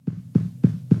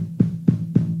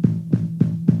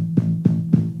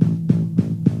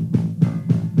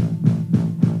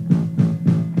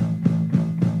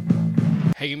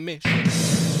Hamish.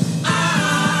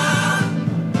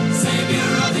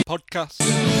 Podcast.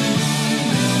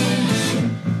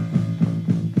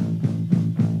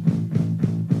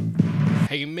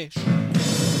 Hamish.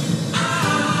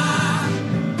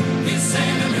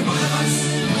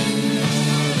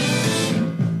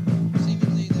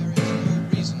 Seemingly there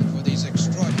is no reason for these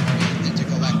extraordinary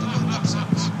intergalactical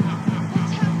upsets.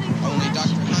 Only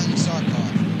Dr. Han Sarkov,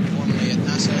 formerly at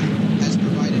NASA, has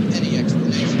provided any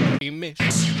explanation. Hamish.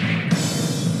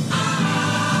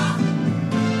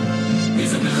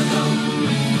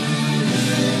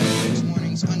 This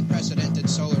morning's unprecedented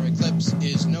solar eclipse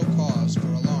is no cause for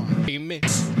alarm. Hamish.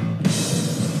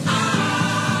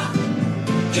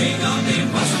 King of the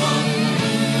impossible.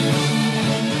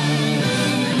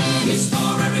 He's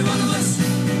for every one of us.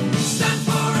 Stand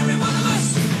for every one of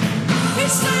us.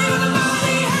 He's staying with the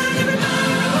body and every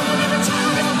man, every woman, every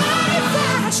child, every body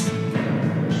flash.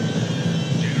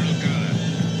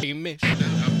 Hamish.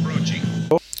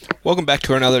 Welcome back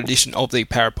to another edition of the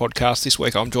Para Podcast. This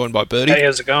week I'm joined by Birdie. Hey,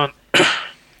 how's it going?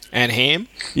 And Ham.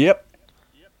 Yep.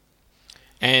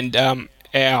 And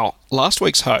our last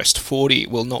week's host, 40,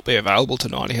 will not be available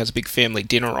tonight. He has a big family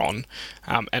dinner on.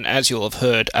 And as you'll have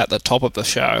heard at the top of the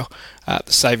show,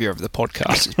 the saviour of the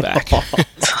podcast is back.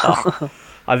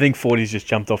 I think 40's just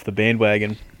jumped off the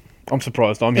bandwagon. I'm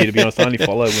surprised I'm here, to be honest. I only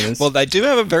follow winners. Well, they do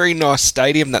have a very nice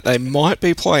stadium that they might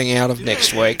be playing out of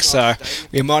next week, so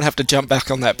we might have to jump back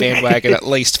on that bandwagon at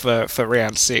least for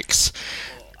round 6.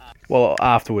 Well,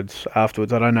 afterwards. I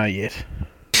don't know yet.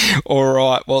 All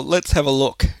right, well, let's have a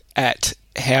look at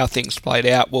how things played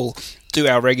out. We'll do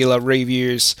our regular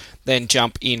reviews, then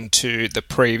jump into the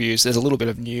previews. There's a little bit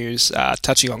of news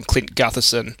touching on Clint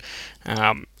Gutherson,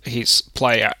 his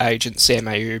player agent Sam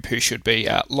Ayoub, who should be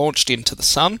launched into the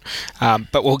sun,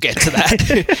 but we'll get to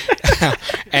that.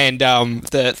 And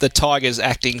the Tigers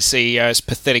acting CEO's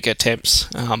pathetic attempts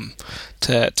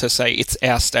to say it's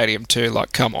our stadium too,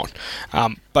 like, come on.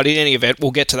 But in any event,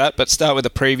 we'll get to that, but start with the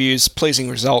previews. Pleasing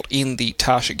result in the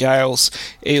Tarsha Gales.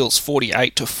 Eels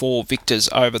 48-4 victors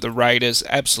over the Raiders.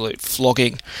 Absolute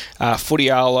flogging.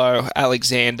 Futialo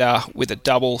Alexander with a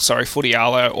double.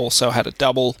 Futialo also had a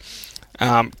double.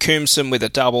 Coombson with a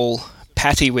double.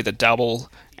 Patty with a double.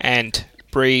 And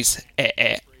Breeze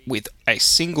with a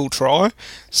single try.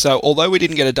 So although we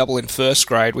didn't get a double in first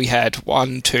grade, we had 4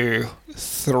 total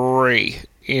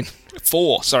in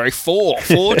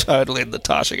the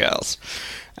Tarsha Gales.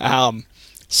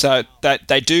 So that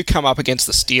they do come up against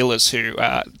the Steelers, who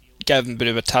gave them a bit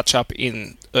of a touch-up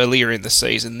earlier in the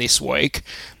season this week.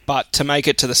 But to make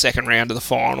it to the second round of the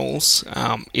finals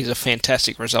is a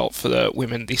fantastic result for the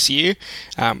women this year,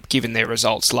 given their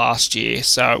results last year.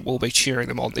 So we'll be cheering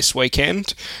them on this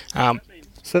weekend.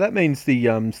 So that means the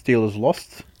Steelers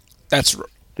lost? That's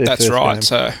first right. game.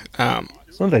 So,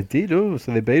 well, they did. Oh,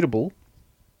 so they're beatable.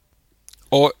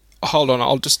 or hold on,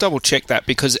 I'll just double check that,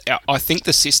 because I think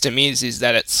the system is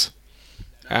that it's.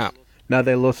 No,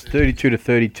 they lost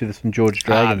 32-30 to the St George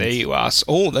Dragons. There you are.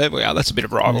 Oh, there we are. That's a bit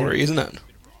of rivalry, isn't it?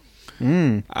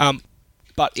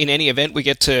 But in any event, we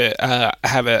get to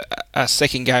have a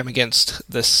second game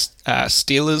against the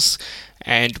Steelers,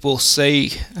 and we'll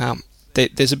see.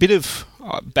 There's a bit of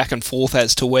back and forth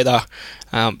as to whether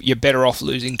you're better off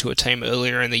losing to a team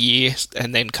earlier in the year,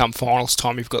 and then come finals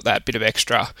time, you've got that bit of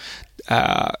extra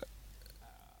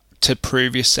to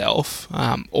prove yourself,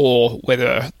 or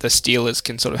whether the Steelers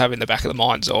can sort of have in the back of the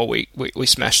minds, we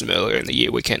smashed them earlier in the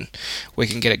year, we can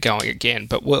get it going again.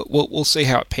 But we'll see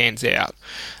how it pans out.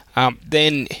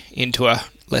 Then into a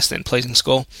less than pleasing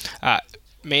score.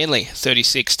 Manly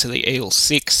 36 to the Eels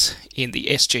 6 in the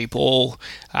SG Ball,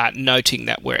 noting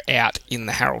that we're out in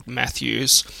the Harold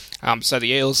Matthews. So the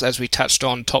Eels, as we touched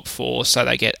on, top 4, so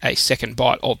they get a second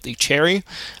bite of the cherry.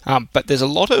 But there's a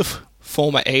lot of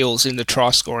former Eels in the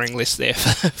try-scoring list there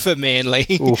for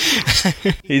Manly.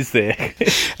 Is there?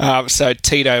 So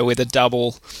Tito with a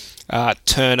double,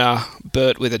 Turner,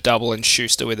 Burt with a double, and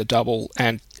Schuster with a double.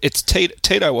 And it's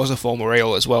Tito was a former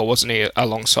Eel as well, wasn't he,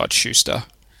 alongside Schuster?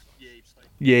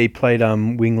 Yeah, he played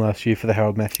wing last year for the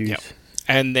Harold Matthews. Yep.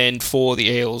 And then for the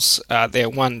Eels, their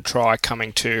one try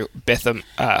coming to Betham.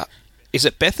 Is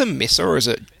it Betham Missa, or is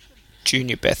it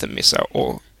Junior Betham Missa,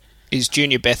 or is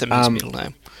Junior Betham his middle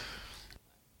name?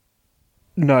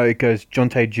 No, it goes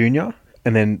Jonte Jr.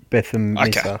 and then Betham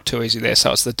Missa. Okay, too easy there.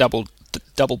 So it's the double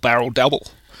barrel double.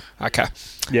 Okay.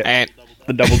 Yeah. And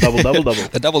the double.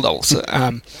 The double.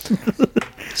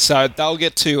 So they'll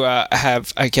get to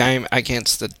have a game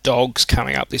against the Dogs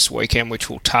coming up this weekend, which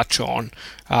we'll touch on.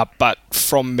 But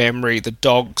from memory, the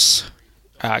Dogs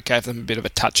gave them a bit of a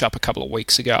touch-up a couple of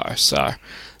weeks ago. So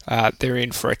they're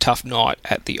in for a tough night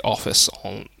at the office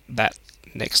on that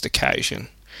next occasion.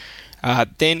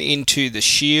 Then into the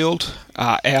Shield,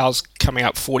 ours coming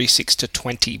up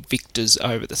 46-20 victors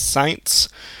over the Saints.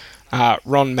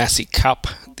 Ron Massey Cup,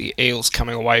 the Eels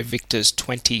coming away victors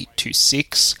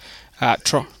 20-6.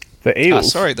 The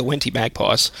Eels? The Wenty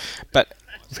Magpies. But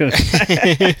I was going to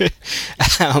say.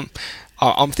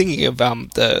 I'm thinking of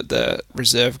the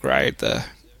reserve grade,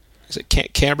 is it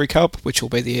Canterbury Cup, which will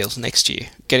be the Eels next year.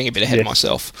 Getting a bit ahead of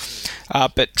myself.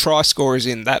 But try scorers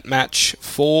in that match,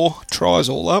 4 tries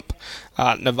all up.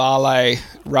 Navale,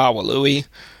 Rawalui,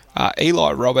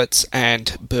 Eli Roberts and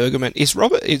Bergerman. Is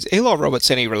Eli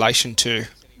Roberts any relation to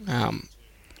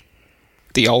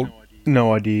the old...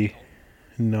 No idea.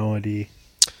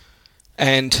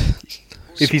 And...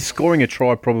 If he's scoring a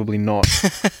try, probably not.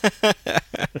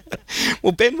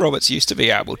 Well, Ben Roberts used to be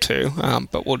able to,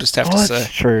 but we'll just have to see.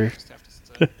 That's true.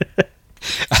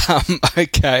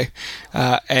 Okay.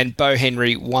 And Bo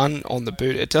Henry won on the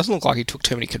boot. It doesn't look like he took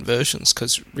too many conversions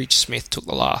because Rich Smith took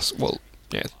the last one.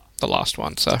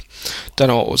 So don't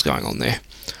know what was going on there.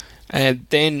 And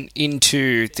then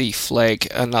into the flag,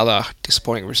 another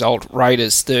disappointing result.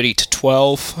 Raiders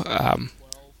 30-12.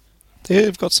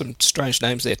 They've got some strange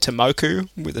names there. Tamoku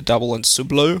with a double and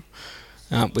Sublu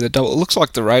with a double. It looks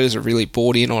like the Raiders are really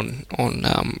bought in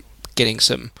on getting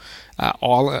some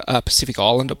Pacific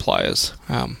Islander players.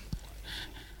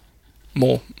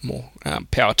 More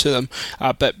power to them.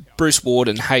 But Bruce Ward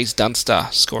and Hayes Dunster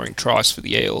scoring tries for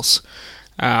the Eels.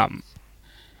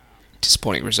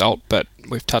 Disappointing result, but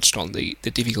we've touched on the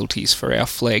difficulties for our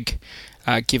flag,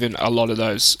 given a lot of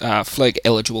those flag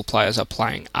eligible players are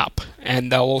playing up,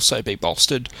 and they'll also be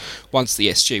bolstered once the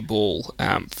SG Ball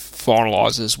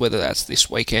finalises, whether that's this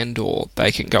weekend or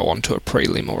they can go on to a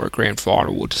prelim or a grand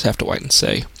final. We'll just have to wait and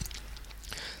see.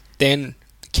 Then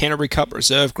Canterbury Cup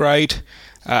reserve grade,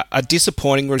 a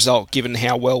disappointing result given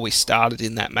how well we started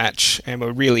in that match and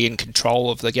we're really in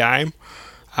control of the game.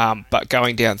 But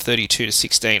going down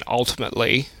 32-16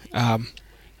 ultimately,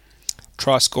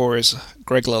 try scorers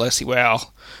Greg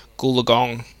Lalesi-Wow,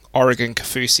 Goolagong, Oregon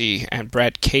Kafusi and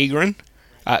Brad Keegren.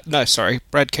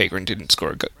 Brad Keegren didn't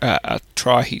score a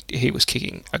try. He was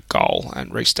kicking a goal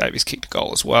and Rhys Davies kicked a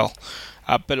goal as well.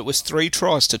 But it was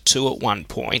 3-2 at one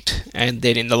point, and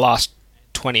then in the last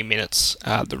 20 minutes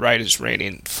the Raiders ran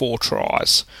in 4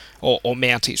 tries, or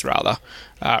Mounties rather,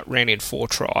 ran in 4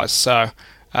 tries. So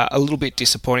a little bit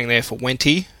disappointing there for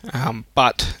Wenty,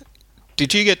 but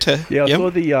did you get to... Yeah,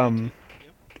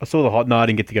 I saw the hot night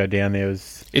and get to go down there.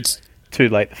 It's too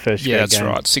late the first game. Yeah, that's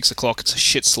right. 6 o'clock, it's a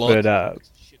shit slot. But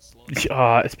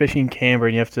especially in Canberra,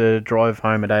 and you have to drive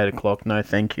home at 8 o'clock. No,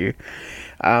 thank you.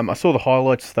 I saw the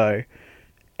highlights though,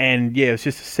 and yeah, it was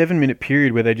just a 7-minute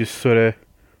period where they just sort of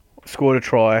scored a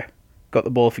try, got the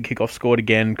ball for kickoff, scored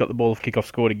again, got the ball for kickoff,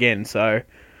 scored again. So it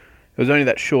was only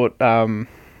that short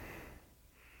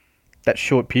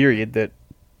period that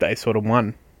they sort of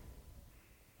won.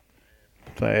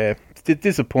 So yeah, it's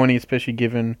disappointing, especially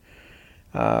given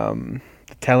the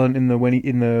talent in the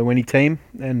Wenny team,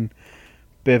 and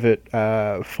Bevitt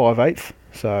 5/8.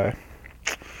 So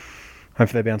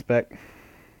hopefully they bounce back.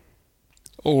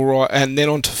 All right, and then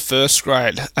on to first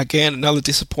grade. Again, another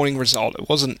disappointing result. It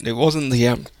wasn't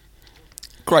the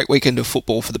great weekend of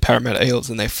football for the Parramatta Eels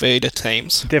and their feeder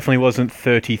teams. Definitely wasn't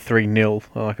 33-0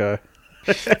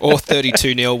 or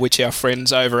 32-0, which our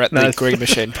friends over at the Green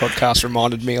Machine podcast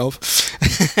reminded me of.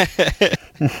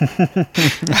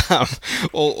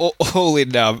 all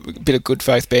in a bit of good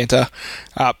faith banter.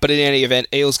 But in any event,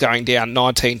 Eels going down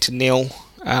 19-0.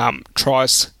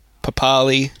 Tries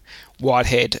Papali,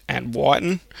 Whitehead and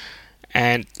Whiten.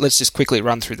 And let's just quickly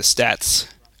run through the stats.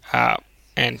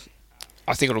 And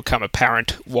I think it'll become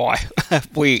apparent why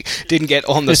we didn't get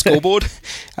on the scoreboard.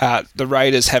 The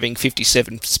Raiders having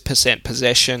 57%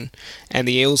 possession and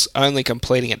the Eels only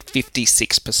completing at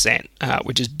 56%,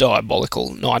 which is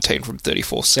diabolical. 19 from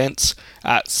 34 sets.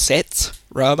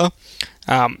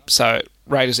 So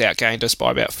Raiders outgained us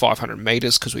by about 500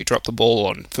 metres because we dropped the ball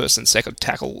on first and second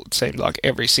tackle, it seemed like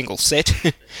every single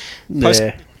set.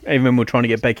 Even when we're trying to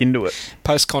get back into it.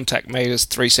 Post-contact metres,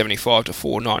 375 to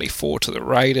 494 to the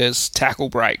Raiders. Tackle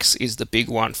breaks is the big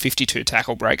one, 52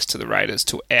 tackle breaks to the Raiders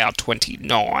to our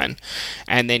 29.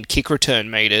 And then kick return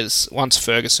metres, once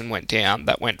Ferguson went down,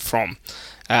 that went from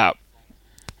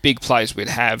big plays we'd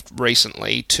have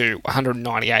recently to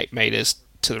 198 metres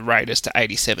to the Raiders to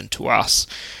 87 to us.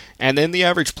 And then the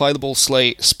average play the ball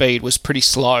speed was pretty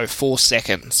slow, 4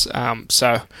 seconds. It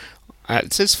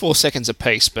says 4 seconds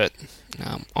apiece, but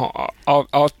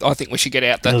I think we should get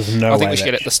out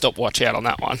the stopwatch out on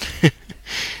that one.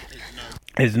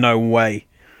 There's no way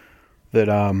that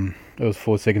it was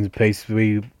 4 seconds apiece.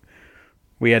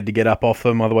 We had to get up off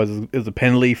them, otherwise it was a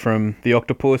penalty from the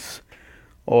Octopus,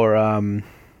 or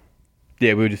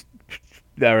they were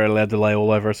allowed to lay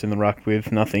all over us in the ruck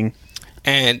with nothing.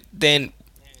 And then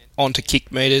on to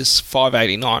kick meters,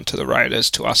 589 to the Raiders,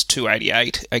 to us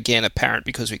 288. Again, apparent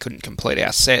because we couldn't complete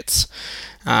our sets.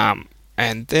 And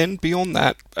then beyond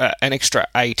that, an extra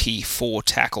 84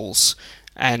 tackles.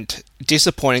 And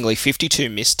disappointingly, 52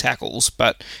 missed tackles.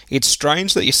 But it's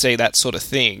strange that you see that sort of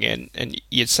thing. And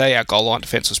you'd say our goal line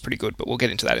defence was pretty good, but we'll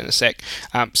get into that in a sec.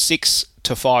 6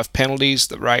 to 5 penalties,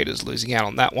 the Raiders losing out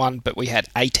on that one, but we had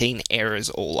 18 errors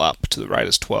all up to the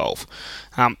Raiders 12.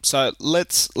 So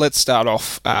let's start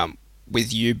off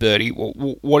with you, Bertie.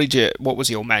 What was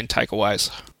your main takeaways?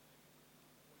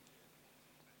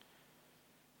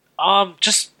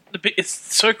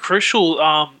 It's so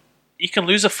crucial. You can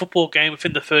lose a football game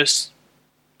within the first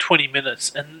 20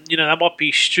 minutes, and that might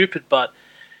be stupid, but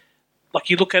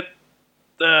like you look at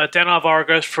Dan Alvaro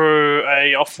goes for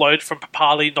a offload from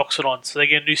Papali, knocks it on, so they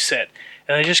get a new set,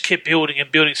 and they just keep building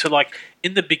and building. So like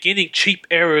in the beginning, cheap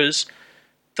errors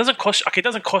doesn't cost. Okay, it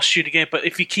doesn't cost you the game, but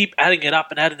if you keep adding it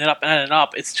up and adding it up and adding it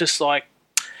up, it's just like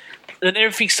then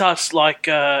everything starts like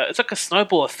it's like a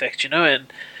snowball effect, and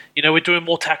we're doing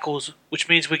more tackles, which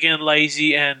means we're getting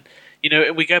lazy, and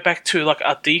we go back to like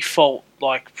our default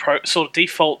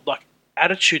default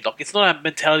attitude. Like it's not our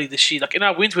mentality this year. Like in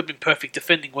our wins, we've been perfect,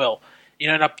 defending well.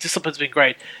 And our discipline's been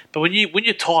great. But when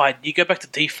you're tired, you go back to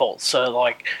default. So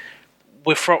like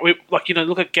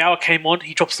look at Gower came on,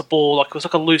 he drops the ball, like it was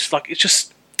like a loose, like it's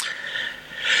just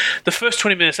the first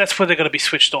 20 minutes. That's where they're going to be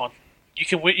switched on. You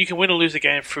can win or lose the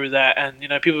game through that, and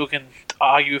people can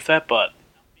argue with that, but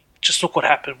just look what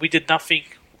happened. We did nothing.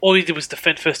 All we did was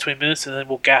defend first 20 minutes, and then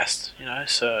we're gassed.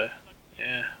 So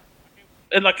yeah.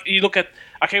 And like you look at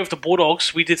with the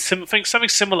Bulldogs, we did something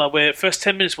similar where first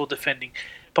 10 minutes we're defending,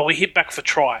 but we hit back for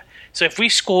try. So if we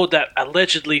scored that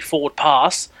allegedly forward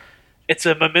pass, it's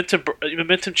a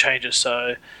momentum changer.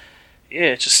 So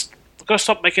yeah, just we've got to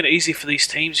stop making it easy for these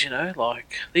teams.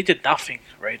 Like they did nothing,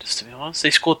 Raiders, to be honest.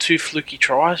 They scored 2 fluky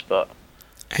tries, but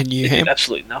they did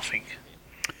absolutely nothing.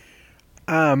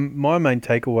 My main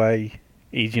takeaway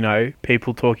is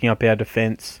people talking up our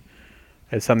defence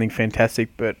as something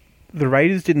fantastic, but the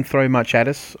Raiders didn't throw much at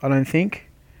us, I don't think.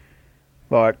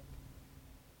 Like,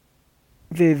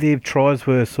 their tries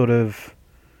were sort of...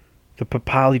 The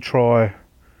Papali try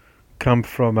come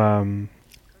from... I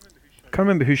can't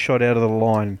remember who shot out of the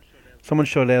line. Someone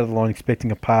shot out of the line expecting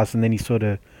a pass, and then he sort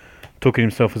of took it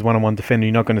himself as one-on-one defender.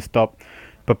 You're not going to stop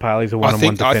Papali's a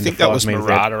one-on-one defender. I think that was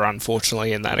Murata,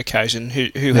 unfortunately, in that occasion,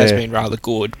 who has been rather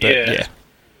good. But yeah.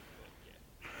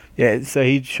 Yeah, so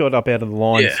he shot up out of the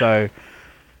line, so...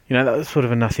 that was sort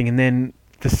of a nothing. And then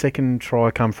the second try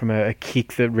come from a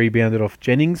kick that rebounded off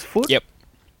Jennings' foot. Yep.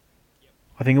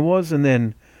 I think it was. And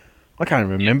then I can't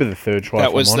remember the third try.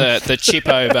 That was the chip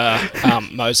over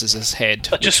Moses' head,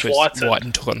 just which was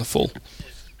Whiten took on the full.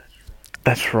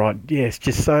 That's right. Yes,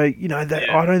 just so, I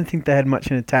don't think they had much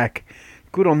in attack.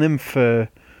 Good on them for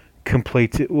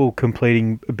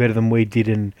completing better than we did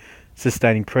and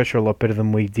sustaining pressure a lot better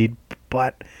than we did.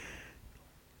 But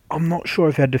I'm not sure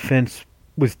if our defence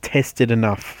was tested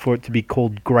enough for it to be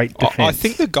called great defence. I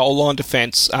think the goal line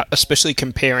defence, especially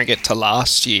comparing it to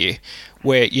last year,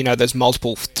 where, there's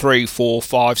multiple 3, 4,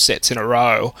 5 sets in a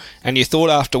row, and you thought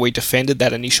after we defended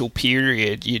that initial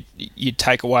period, you'd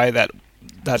take away that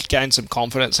gain some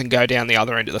confidence and go down the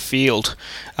other end of the field.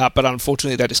 But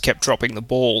unfortunately, they just kept dropping the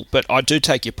ball. But I do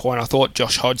take your point. I thought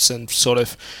Josh Hodgson sort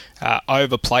of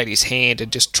overplayed his hand and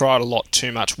just tried a lot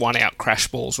too much one-out crash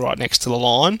balls right next to the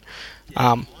line.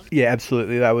 Yeah,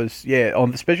 absolutely. That was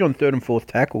especially on third and fourth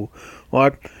tackle.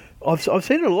 Like I've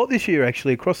seen it a lot this year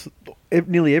actually across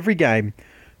nearly every game.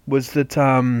 Was that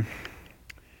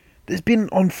there's been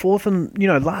on fourth and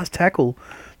last tackle,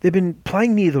 they've been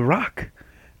playing near the ruck,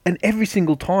 and every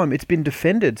single time it's been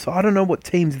defended. So I don't know what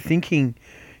teams are thinking.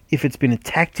 If it's been a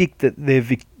tactic that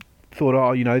they've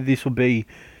thought, this will be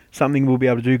something we'll be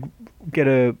able to do, get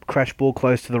a crash ball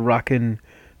close to the ruck and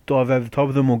dive over the top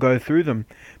of them or go through them.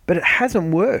 But it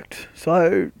hasn't worked.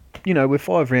 So, we're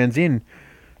 5 rounds in.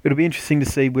 It'll be interesting to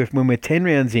see when we're 10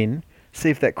 rounds in,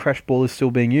 see if that crash ball is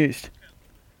still being used.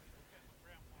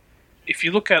 If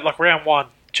you look at round 1,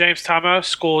 James Tamo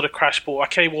scored a crash ball.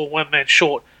 Okay, well, 1 man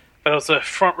short, but it was the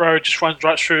front row just runs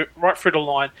right through the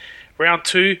line. Round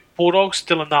 2, Bulldogs,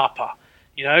 Dylan Napa,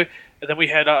 and then we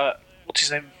had what's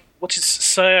his name?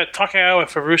 Takaoa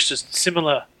for Roosters,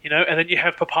 similar, and then you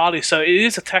have Papali. So it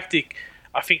is a tactic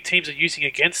I think teams are using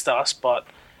against us, but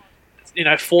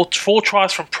 4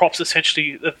 tries from props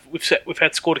essentially that we've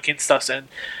had scored against us, and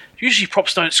usually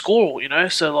props don't score,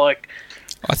 so like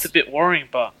I it's a bit worrying.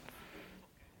 But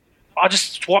I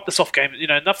just wiped this off game.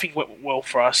 Nothing went well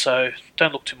for us, so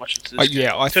don't look too much into this.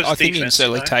 Yeah, I In terms of think you can defense,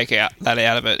 certainly take that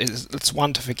out of it. It's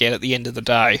one to forget at the end of the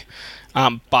day.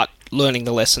 But learning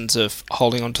the lessons of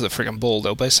holding onto the friggin' ball,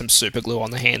 there'll be some super glue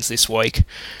on the hands this week,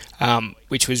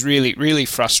 which was really, really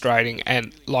frustrating.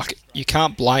 And like, you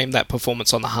can't blame that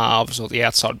performance on the halves or the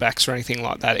outside backs or anything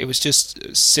like that. It was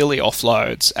just silly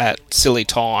offloads at silly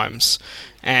times,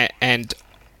 and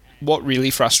what really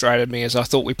frustrated me is I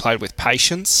thought we played with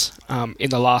patience in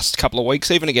the last couple of weeks,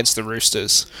 even against the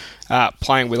Roosters,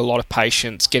 playing with a lot of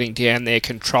patience, getting down there,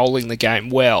 controlling the game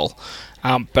well.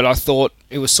 But I thought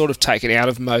it was sort of taken out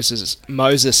of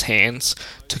Moses' hands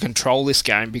to control this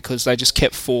game because they just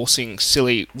kept forcing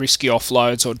silly, risky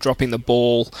offloads or dropping the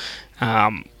ball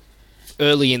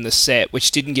early in the set,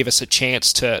 which didn't give us a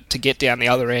chance to get down the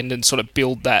other end and sort of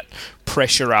build that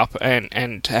pressure up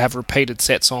and to have repeated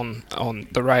sets on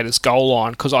the Raiders' goal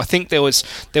line. Because I think there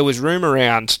was room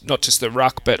around not just the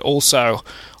ruck, but also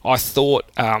I thought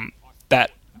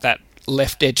that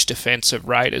left edge defence of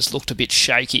Raiders looked a bit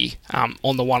shaky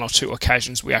on the one or two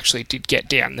occasions we actually did get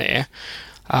down there.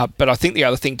 But I think the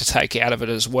other thing to take out of it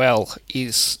as well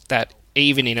is that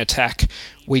even in attack,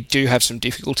 we do have some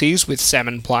difficulties with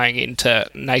Salmon playing into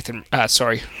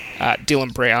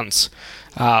Dylan Brown's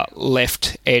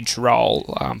left edge role,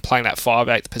 playing that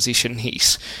 5'8" position.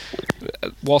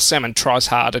 While Salmon tries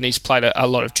hard and he's played a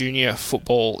lot of junior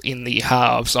football in the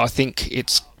halves, I think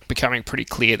it's becoming pretty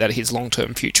clear that his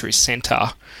long-term future is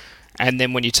centre. And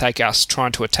then when you take us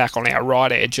trying to attack on our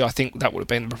right edge, I think that would have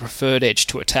been the preferred edge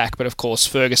to attack. But of course,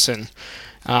 Ferguson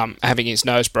having his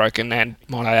nose broken, and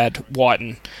might I add,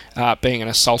 Whiten being an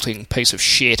assaulting piece of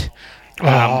shit. Can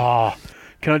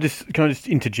I just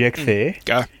interject there?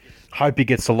 Go. Hope he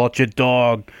gets a lot, your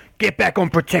dog. Get back on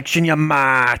protection, you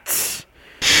mats.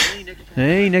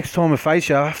 Hey, next time I face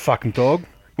ya, fucking dog.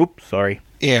 Oops, sorry.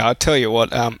 Yeah, I tell you what,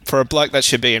 for a bloke that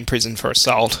should be in prison for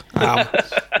assault,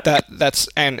 that's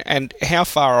and how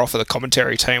far off are the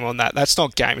commentary team on that? That's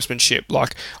not gamesmanship.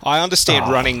 Like, I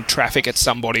understand running traffic at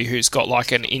somebody who's got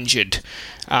like an injured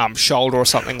shoulder or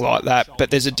something like that, but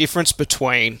there's a difference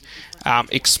between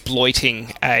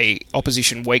exploiting a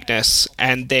opposition weakness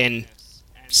and then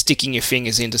sticking your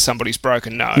fingers into somebody's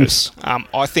broken nose.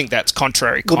 I think that's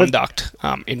contrary conduct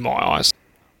in my eyes.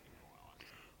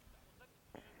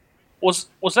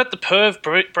 Was that the perv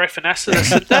Brett Finassa that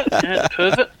said that? Yeah, the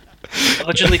pervert,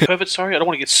 allegedly pervert. Sorry, I don't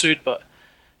want to get sued, but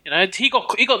he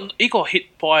got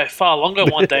hit by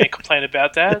Farlongo one day and complained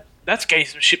about that. That's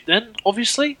gamesmanship, then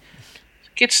obviously.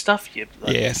 Get stuff, you.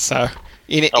 Yeah. So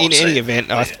in any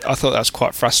event, I thought that was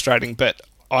quite frustrating, but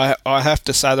I have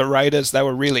to say the Raiders, they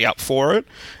were really up for it,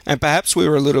 and perhaps we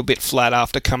were a little bit flat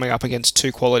after coming up against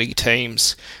two quality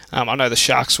teams. I know the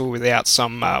Sharks were without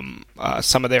some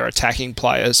of their attacking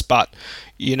players, but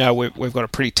we've got a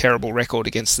pretty terrible record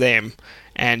against them,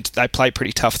 and they play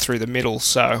pretty tough through the middle.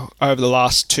 So over the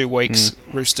last 2 weeks,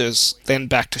 Roosters, then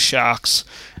back to Sharks,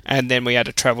 and then we had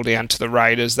to travel down to the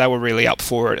Raiders. They were really up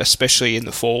for it, especially in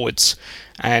the forwards.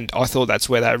 And I thought that's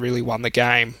where they really won the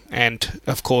game. And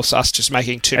of course, us just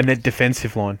making and their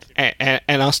defensive line, and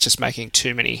us just making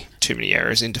too many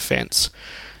errors in defence.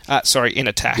 In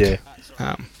attack.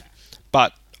 Yeah.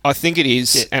 But I think it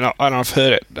is, and I've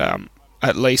heard it.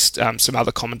 At least some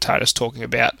other commentators talking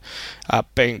about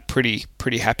being pretty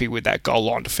happy with that goal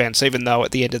line defence, even though at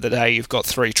the end of the day you've got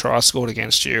 3 tries scored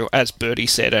against you, as Birdie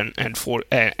said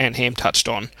and Ham touched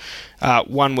on.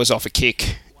 One was off a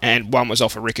kick and one was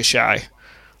off a ricochet.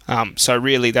 So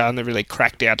really, they only really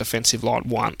cracked our defensive line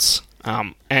once.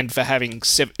 And for having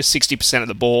 60% of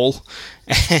the ball,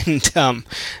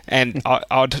 and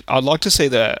I'd like to see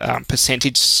the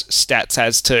percentage stats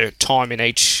as to time in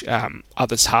each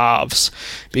other's halves,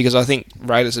 because I think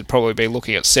Raiders would probably be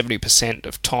looking at 70%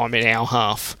 of time in our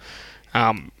half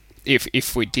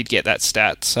if we did get that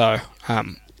stat. So.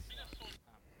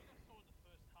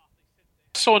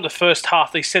 So in the first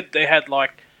half, they said they had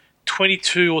like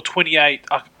 22 or 28.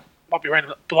 Might be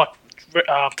random, like.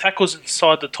 Tackles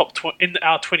inside the top in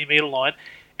our 20-meter line,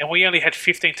 and we only had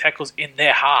 15 tackles in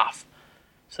their half.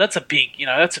 So that's a big,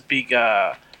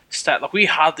 stat. Like, we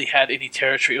hardly had any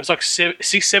territory. It was like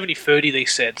 70-30, they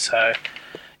said. So,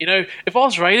 if I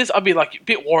was Raiders, I'd be like a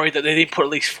bit worried that they didn't put at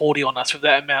least 40 on us with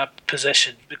that amount of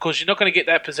possession, because you're not going to get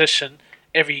that possession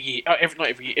every year,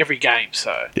 every game.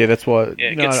 So yeah, that's why. Yeah,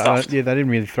 they didn't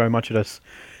really throw much at us.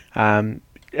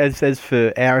 As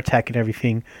for our attack and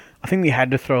everything, I think we had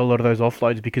to throw a lot of those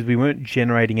offloads because we weren't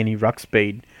generating any ruck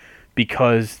speed,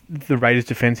 because the Raiders'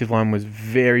 defensive line was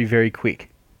very, very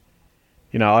quick.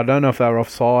 I don't know if they were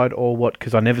offside or what,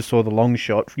 because I never saw the long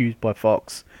shot used by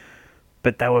Fox.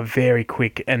 But they were very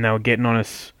quick, and they were getting on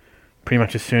us pretty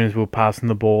much as soon as we were passing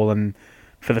the ball. And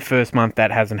for the first month,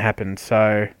 that hasn't happened.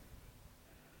 So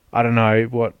I don't know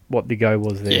what the go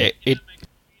was there. Yeah,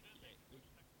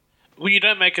 When you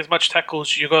don't make as much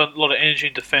tackles, you've got a lot of energy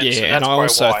in defence. Yeah, and and that's I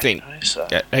also why, think, so.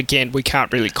 again, we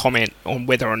can't really comment on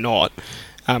whether or not,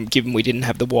 given we didn't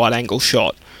have the wide angle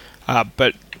shot.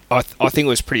 But I think it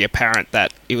was pretty apparent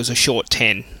that it was a short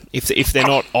 10. If they're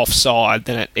not offside,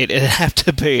 then it'd have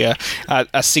to be a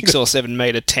 6 or 7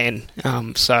 metre 10.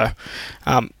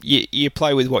 You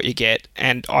play with what you get.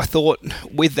 And I thought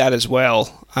with that as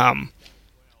well,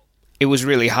 it was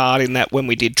really hard in that when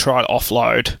we did try to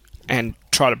offload and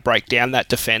try to break down that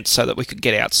defence so that we could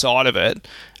get outside of it,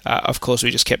 of course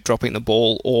we just kept dropping the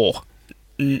ball or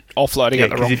offloading at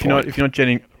the wrong point. If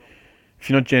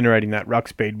you're not generating that ruck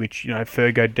speed, which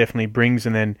Fergo definitely brings,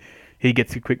 and then he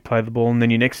gets a quick play of the ball, and then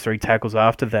your next 3 tackles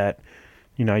after that,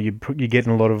 you're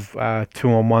getting a lot of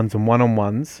 2-on-1s and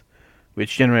 1-on-1s,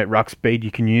 which generate ruck speed.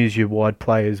 You can use your wide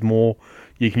players more.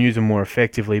 You can use them more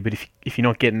effectively. But if you're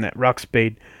not getting that ruck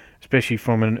speed, especially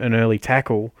from an early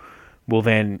tackle, well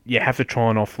then you have to try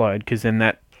and offload, because then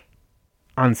that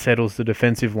unsettles the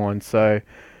defensive line. So,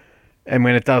 and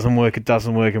when it doesn't work, it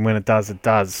doesn't work, and when it does, it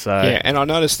does. So yeah, and I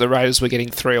noticed the Raiders were getting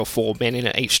 3 or 4 men in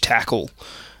at each tackle,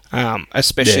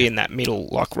 especially in that middle,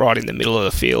 like right in the middle of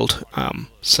the field.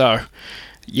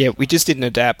 We just didn't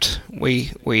adapt.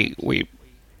 We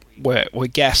were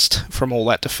gassed from all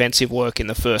that defensive work in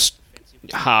the first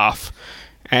half,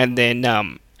 and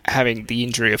then having the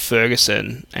injury of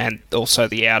Ferguson and also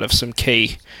the out of some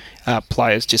key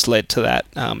players just led to that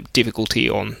difficulty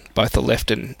on both the left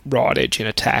and right edge in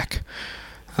attack.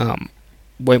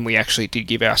 When we actually did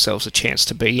give ourselves a chance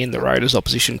to be in the Raiders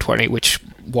opposition 20, which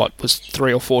was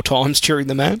 3 or 4 times during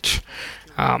the match.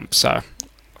 So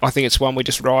I think it's one we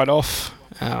just ride off,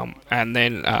 and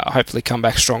then hopefully come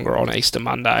back stronger on Easter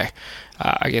Monday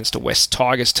against a West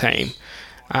Tigers team.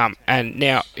 And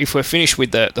now, if we're finished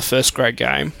with the first grade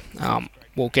game,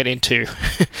 we'll get into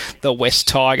the West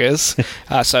Tigers.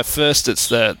 So first, it's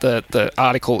the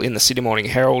article in the Sydney Morning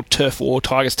Herald, Turf War,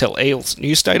 Tigers Tell Eels,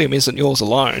 New Stadium Isn't Yours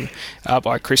Alone,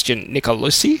 by Christian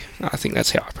Nicolucci. I think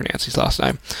that's how I pronounce his last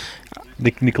name.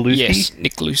 Nicolucci? Yes,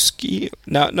 Nicolucci.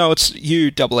 No, it's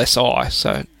U-S-S-I,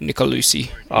 so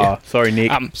Nicolucci. Oh, sorry,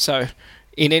 Nick. So,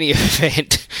 in any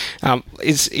event,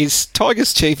 is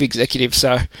Tigers chief executive,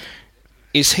 so...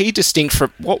 Is he distinct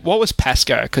from what was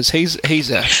Pascoe? Because he's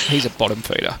a bottom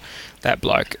feeder, that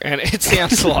bloke, and it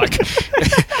sounds like.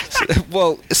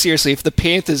 Well, seriously, if the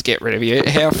Panthers get rid of you,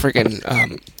 how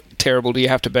freaking terrible do you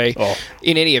have to be? Oh.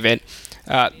 In any event,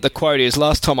 the quote is: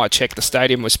 "Last time I checked, the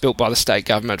stadium was built by the state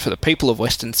government for the people of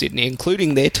Western Sydney,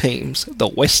 including their teams, the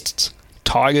Wests,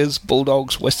 Tigers,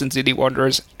 Bulldogs, Western Sydney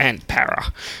Wanderers, and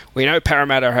Para. We know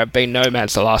Parramatta have been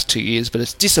nomads the last 2 years, but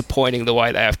it's disappointing the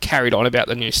way they have carried on about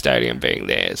the new stadium being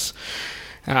theirs.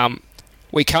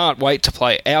 We can't wait to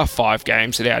play our 5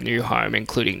 games at our new home,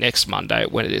 including next Monday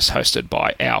when it is hosted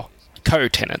by our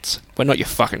co-tenants." We're not your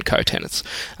fucking co-tenants.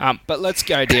 But let's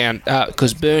go down,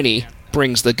 because Bernie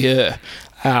brings the gur.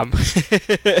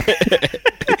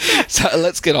 So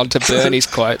let's get on to Bernie's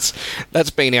quotes. "That's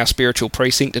been our spiritual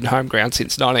precinct and home ground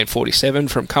since 1947,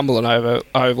 from Cumberland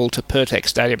Oval to Pertex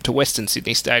Stadium to Western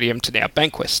Sydney Stadium to now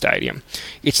Bankwest Stadium.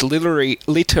 It's literally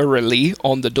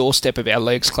on the doorstep of our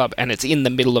leagues club, and it's in the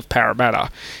middle of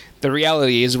Parramatta. The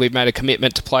reality is we've made a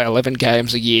commitment to play 11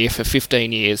 games a year for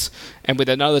 15 years, and with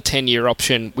another 10-year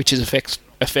option, which is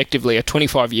effectively a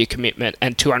 25-year commitment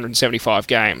and 275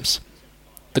 games.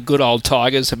 The good old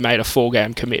Tigers have made a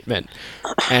 4-game commitment,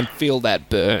 and feel that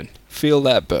burn. Feel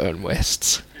that burn,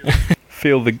 Wests."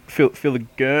 Feel the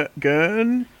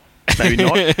gurn? Maybe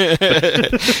not.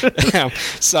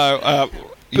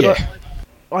 Yeah.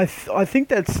 I think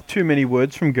that's too many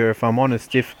words from Gur, if I'm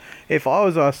honest. If I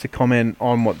was asked to comment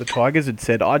on what the Tigers had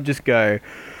said, I'd just go...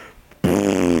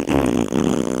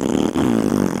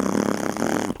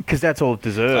 because that's all it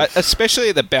deserves.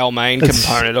 Especially the Balmain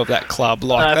component of that club.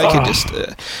 Like, they could just...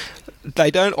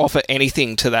 they don't offer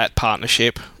anything to that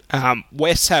partnership.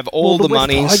 Wests have all the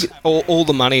money.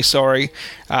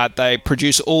 They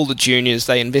produce all the juniors.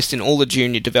 They invest in all the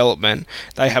junior development.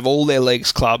 They have all their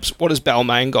leagues clubs. What has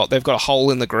Balmain got? They've got a hole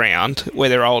in the ground where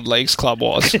their old leagues club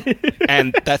was,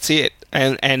 and that's it.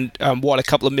 And what, a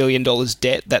couple of $1 million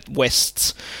debt that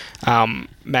West's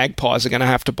Magpies are going to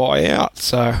have to buy out.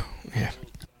 So, yeah.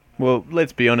 Well,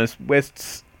 let's be honest.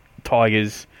 West's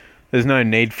Tigers, there's no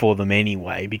need for them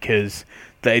anyway, because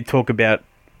they talk about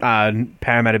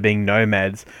Parramatta being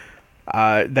nomads.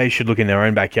 They should look in their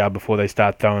own backyard before they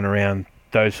start throwing around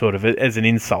those sort of as an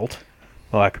insult.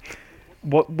 Like,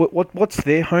 what's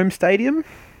their home stadium?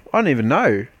 I don't even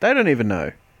know. They don't even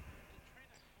know.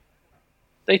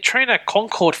 They train at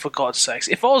Concord, for God's sakes.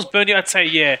 If I was Bernie, I'd say,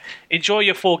 yeah, enjoy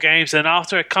your 4 games, and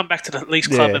after it, come back to the Leafs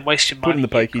Club and waste your money. Put in the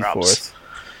pokies for us.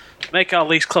 Make our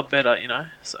Leafs Club better,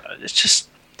 So it's just,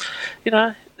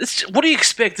 what do you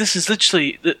expect? This is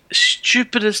literally the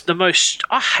stupidest, the most.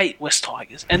 I hate West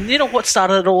Tigers, and you know what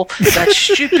started it all? That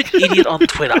stupid idiot on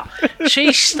Twitter.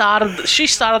 She started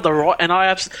the right,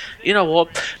 and you know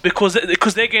what? Because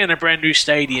they're getting a brand new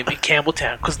stadium in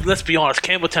Campbelltown. Because let's be honest,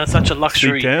 Campbelltown is such a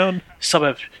luxury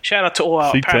suburb. Shout out to all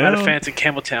our Parramatta fans in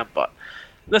Campbelltown, but.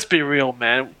 Let's be real,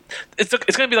 man. It's going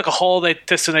to be like a holiday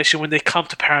destination when they come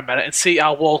to Parramatta and see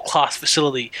our world-class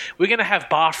facility. We're going to have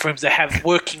bathrooms that have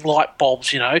working light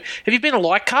bulbs, Have you been to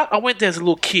Leichhardt? I went there as a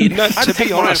little kid. No, I had to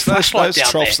be honest, those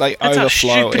troughs, they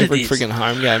overflow every friggin'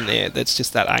 home game there. That's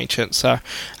just that ancient. So,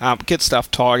 get stuff,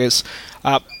 Tigers.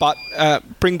 But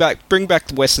bring back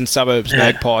the Western Suburbs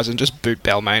Magpies and just boot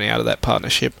Balmain out of that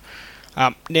partnership.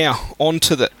 Now, on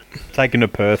to the... Taken to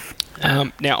Perth.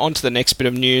 Now, on to the next bit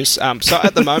of news. So,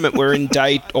 at the moment, we're in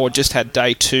just had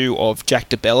day 2 of Jack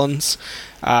de Belin's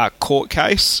court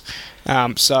case.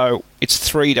 So, it's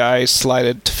 3 days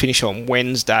slated to finish on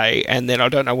Wednesday, and then I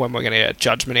don't know when we're going to get a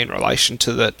judgment in relation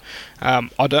to that.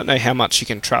 I don't know how much you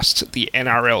can trust the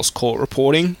NRL's court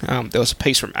reporting. There was a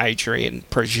piece from Adrian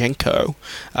Prozhenko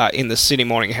in the Sydney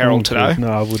Morning Herald today. No,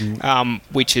 I wouldn't.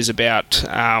 Which is about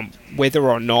whether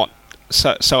or not...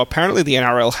 So apparently the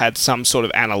NRL had some sort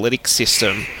of analytic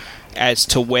system as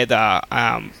to whether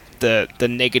the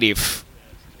negative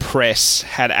press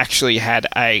had actually had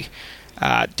a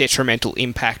detrimental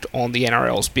impact on the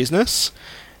NRL's business.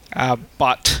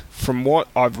 But from what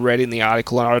I've read in the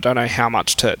article, and I don't know how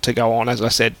much to go on, as I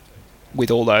said,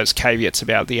 with all those caveats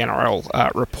about the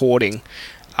NRL reporting,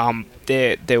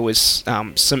 there was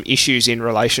some issues in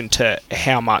relation to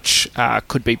how much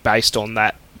could be based on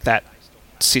that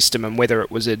system and whether it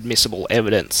was admissible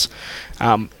evidence.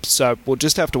 So we'll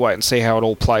just have to wait and see how it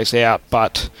all plays out,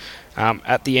 but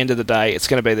at the end of the day, it's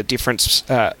going to be the difference.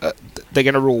 They're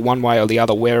going to rule one way or the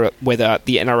other whether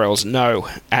the NRL's no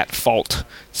at fault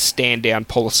stand down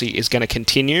policy is going to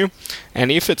continue,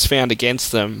 and if it's found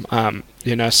against them,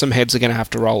 some heads are going to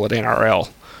have to roll at NRL.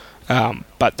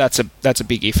 But that's a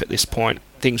big if at this point.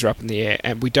 Things are up in the air,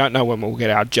 and we don't know when we'll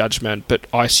get our judgment, but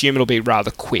I assume it'll be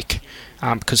rather quick,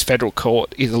 because federal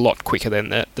court is a lot quicker than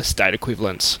the state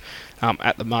equivalents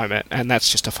at the moment, and that's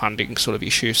just a funding sort of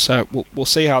issue. So we'll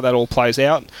see how that all plays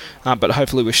out, but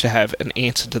hopefully we should have an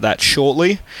answer to that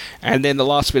shortly. And then the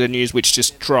last bit of news, which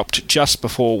just dropped just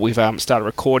before we've started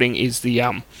recording, is the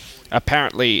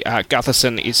apparently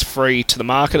Gutherson is free to the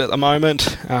market at the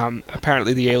moment.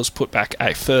 Apparently the Eels put back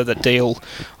a further deal.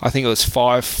 I think it was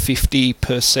 $550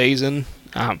 per season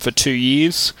for 2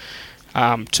 years.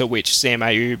 To which Sam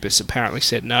Ayoub has apparently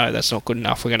said, no, that's not good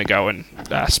enough. We're going to go and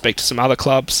speak to some other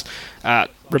clubs.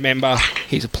 Remember,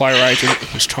 he's a player agent.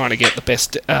 He's trying to get the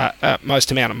best,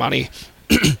 most amount of money,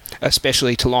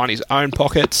 especially to line his own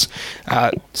pockets.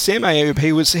 Sam Ayoub,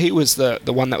 he was the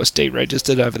one that was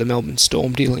deregistered over the Melbourne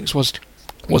Storm dealings, wasn't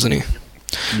he?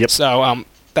 Yep. So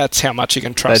that's how much you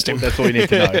can trust him. That's all you need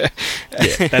to know. Yeah,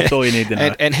 that's all you need to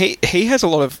know. And he has a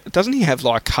lot of... Doesn't he have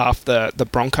like half the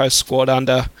Broncos squad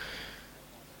under...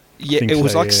 Yeah, it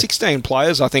was 16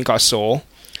 players, I think I saw.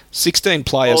 16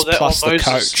 players plus the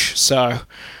coach. So,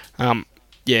 I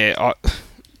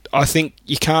think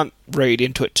you can't read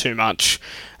into it too much.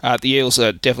 The Eels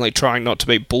are definitely trying not to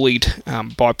be bullied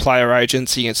by player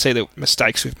agents. You can see the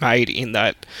mistakes we've made in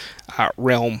that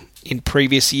realm in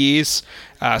previous years.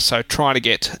 So trying to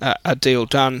get a deal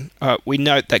done. We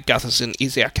note that Gutherson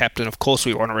is our captain. Of course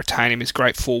we want to retain him. He's a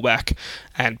great fullback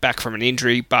and back from an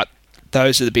injury, but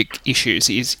those are the big issues,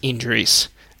 is injuries.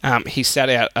 He's sat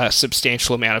out a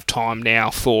substantial amount of time now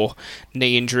for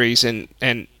knee injuries,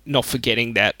 and not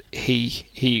forgetting that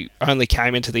he only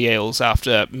came into the Eels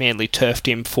after Manly turfed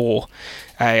him for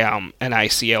an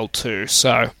ACL too.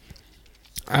 So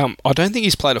I don't think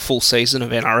he's played a full season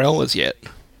of NRL as yet.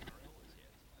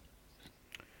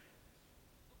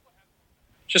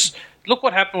 Just look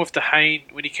what happened with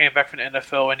Dehane when he came back from the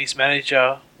NFL and his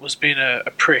manager was being a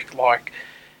prick. Like,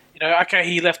 okay,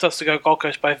 he left us to go Gold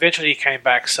Coast, but eventually he came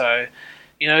back. So,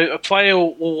 a player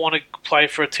will want to play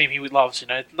for a team he loves.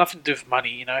 Nothing to do with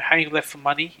money. Hayne left for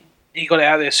money. He got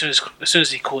out there as soon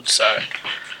as he could. So,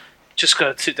 just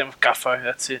got to sit down with Guffo.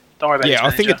 That's it. Don't worry about his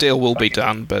manager. I think a deal will be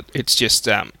done, but it's just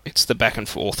it's the back and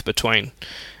forth between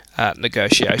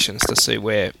negotiations to see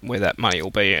where that money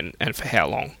will be and for how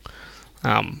long.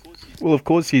 Well, of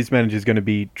course, his manager's going to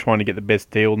be trying to get the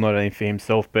best deal, not only for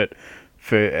himself but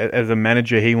as a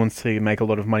manager, he wants to make a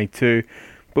lot of money too.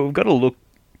 But we've got to look.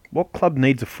 What club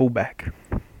needs a fullback?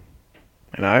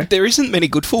 You know, There isn't many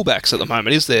good fullbacks at the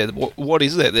moment, is there? What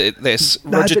is there? There's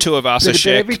No, Roger but Tuivasa-Sheck,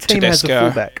 every team has a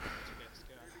Tedesco. fullback.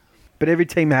 But every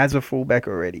team has a fullback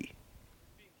already.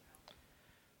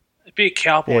 It'd be a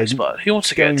Cowboys, Yeah, but who wants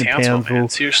to go going to to Townsville, man? Townsville.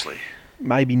 Seriously.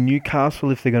 Maybe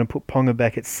Newcastle if they're going to put Ponga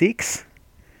back at 6.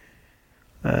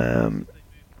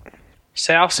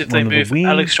 South if they One of the move wings.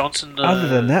 Alex Johnson. Other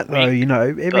than that, though, wing. you know,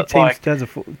 every But, team like- has a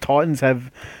Titans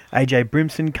have AJ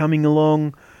Brimson coming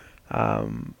along.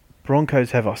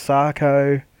 Broncos have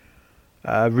Osako.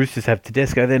 Roosters have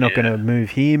Tedesco. They're not Yeah. going to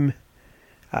move him.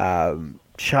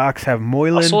 Sharks have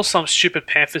Moylan. I saw some stupid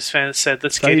Panthers fan that said,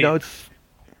 "Let's so, get you know, him."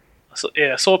 it's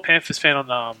I saw a Panthers fan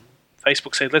on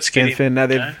Facebook say, "Let's get Panthers fan, him." no, You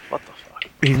they've- know? What the fuck?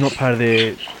 he's not part of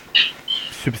their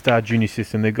superstar junior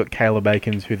system. They've got Caleb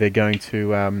Akins, who they're going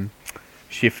to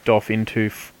shift off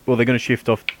into. They're going to shift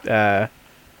off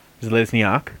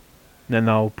Zlesniak. Then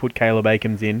they'll put Caleb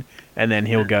Akins in, and then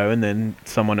he'll go, and then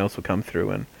someone else will come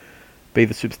through and be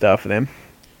the superstar for them.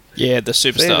 Yeah, the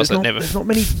superstars there's that not- never there's not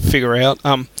many- figure out.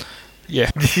 Yeah,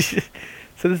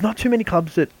 So there's not too many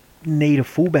clubs that need a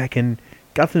fullback, and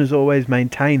Guthan has always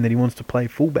maintained that he wants to play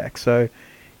fullback. So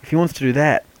if he wants to do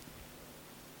that,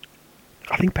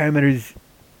 I think Parramatta is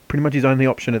pretty much his only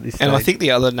option at this stage. and I think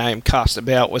the other name cast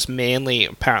about was Manly,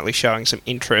 apparently showing some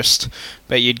interest.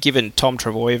 But you'd given Tom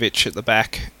Travojevic at the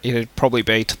back, it'd probably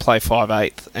be to play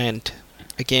 5/8, and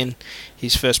again,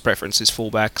 his first preference is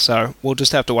fullback. So we'll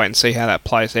just have to wait and see how that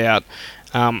plays out.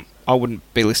 I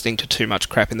wouldn't be listening to too much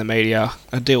crap in the media.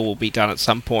 A deal will be done at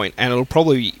some point, and it'll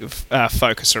probably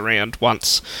focus around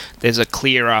once there's a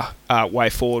clearer way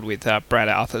forward with Brad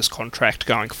Arthur's contract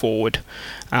going forward.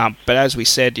 But as we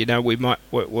said, you know,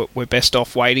 we're best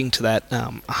off waiting to that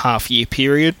half-year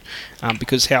period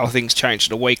because how things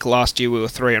changed in a week. Last year we were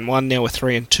 3-1, now we're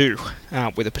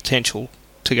 3-2, with a potential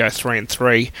to go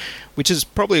 3-3, which is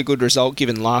probably a good result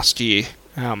given last year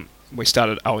we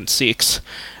started 0-6,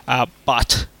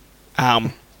 but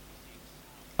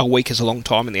a week is a long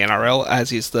time in the NRL,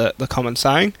 as is the common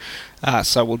saying.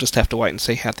 So we'll just have to wait and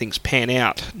see how things pan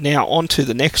out. Now, on to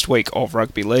the next week of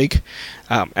Rugby League.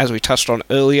 As we touched on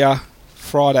earlier,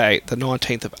 Friday, the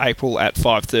 19th of April at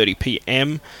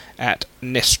 5:30pm at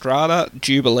Nestrada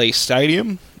Jubilee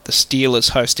Stadium. The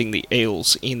Steelers hosting the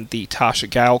Eels in the Tarsha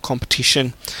Gale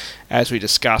competition. As we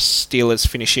discussed, Steelers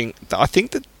finishing... I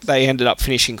think that they ended up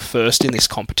finishing first in this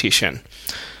competition.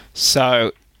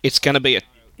 So it's going to be a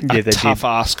Yeah, they tough did.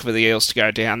 ask for the Eels to go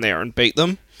down there and beat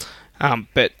them.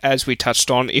 But as we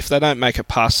touched on, if they don't make it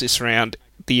past this round,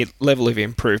 the level of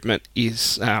improvement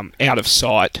is out of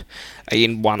sight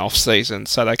in one off season,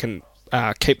 so they can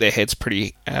keep their heads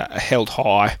pretty held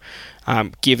high,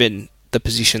 given the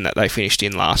position that they finished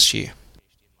in last year.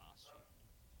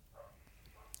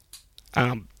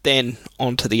 Then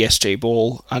on to the SG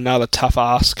Ball, another tough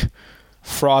ask.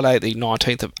 Friday the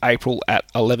 19th of April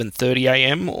at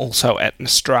 11:30am, also at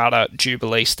Nestrada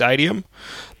Jubilee Stadium.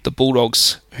 The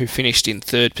Bulldogs, who finished in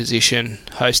third position,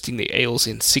 hosting the Eels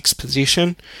in sixth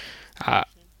position.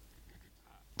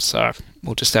 So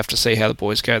we'll just have to see how the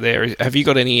boys go there. Have you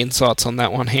got any insights on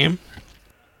that one, Ham?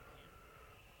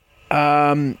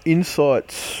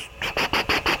 Insights.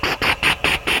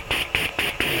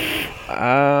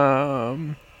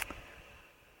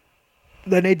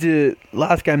 They need to.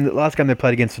 Last game they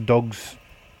played against the Dogs,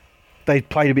 they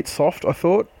played a bit soft, I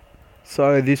thought.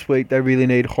 So this week they really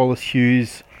need Hollis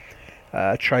Hughes,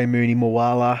 Trey Mooney,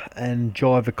 Moala, and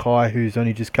Jai Vakai, who's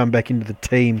only just come back into the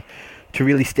team, to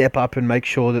really step up and make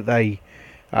sure that they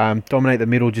dominate the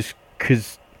middle. Just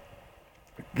because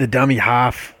the dummy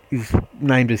half is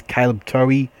named as Caleb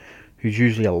Towie, who's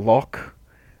usually a lock,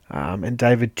 and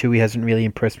David Tui hasn't really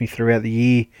impressed me throughout the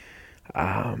year.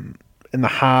 And the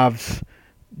halves,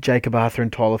 Jacob Arthur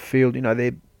and Tyler Field, you know,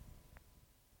 they're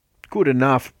good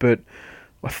enough, but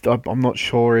I'm not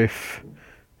sure if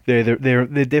they're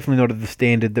definitely not at the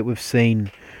standard that we've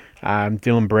seen.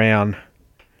 Dylan Brown,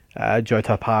 Joe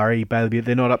Tapari, Bailey,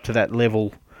 they're not up to that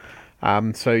level.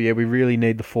 So yeah, we really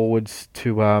need the forwards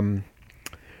to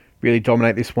really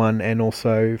dominate this one, and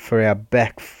also for our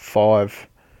back five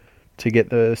to get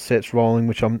the sets rolling.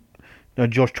 Which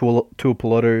Josh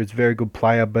Tuapolotu is a very good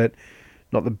player, but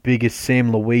not the biggest.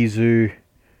 Sam Louisu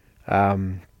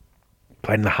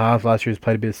played in the halves last year. Has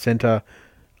played a bit of centre.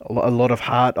 A lot of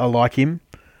heart. I like him,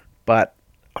 but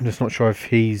I'm just not sure if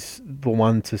he's the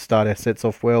one to start our sets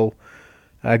off well.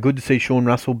 Good to see Sean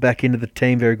Russell back into the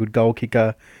team. Very good goal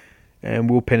kicker. And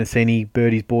Will Penasini,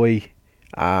 Birdie's boy.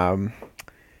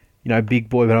 Big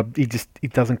boy, but he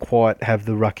doesn't quite have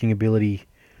the rucking ability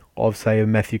of, say, a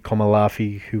Matthew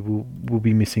Komalafi, who will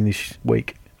be missing this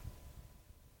week.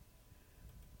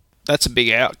 That's a big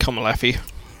out, Komalafi.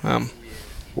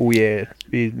 Oh yeah,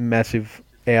 he's massive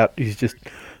out. He's just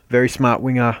very smart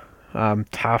winger,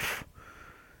 tough,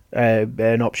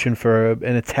 an option for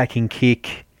an attacking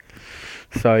kick.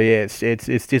 So yeah,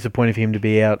 it's disappointing for him to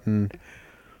be out, and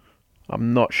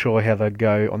I'm not sure how they'll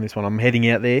go on this one. I'm heading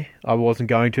out there. I wasn't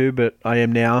going to, but I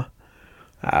am now.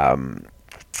 I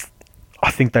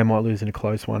think they might lose in a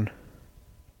close one.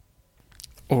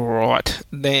 All right,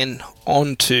 then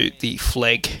on to the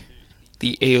flag.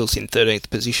 The Eels in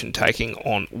 13th position taking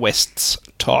on West's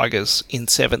Tigers in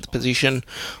 7th position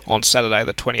on Saturday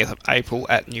the 20th of April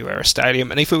at New Era Stadium.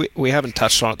 And if we haven't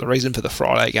touched on it, the reason for the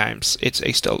Friday games, it's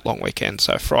Easter long weekend,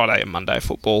 so Friday and Monday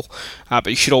football. But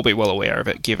you should all be well aware of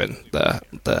it given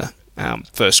the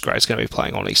first grade is going to be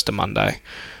playing on Easter Monday.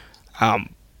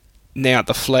 Now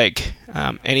the flag,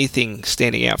 anything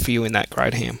standing out for you in that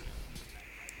grade, Ham?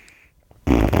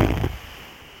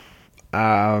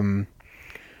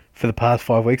 For the past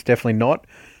 5 weeks, definitely not.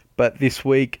 But this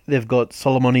week, they've got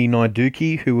Solomoni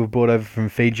Naiduki, who we've brought over from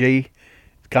Fiji,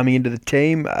 coming into the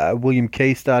team. William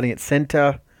Key starting at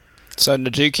centre. So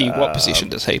Naiduki, what position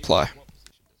does he play?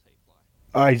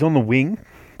 He's on the wing,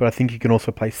 but I think he can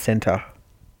also play centre.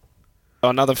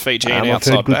 Another Fijian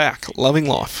outside back. Loving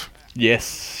life.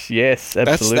 Yes,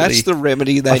 absolutely. That's the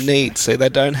remedy they need. See, they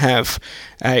don't have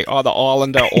either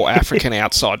Islander or African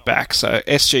outside back. So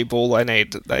SG Ball,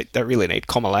 they really need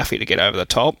Komalafi to get over the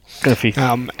top.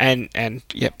 And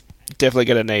yep, definitely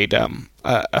going to need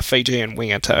a Fijian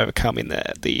winger to overcome in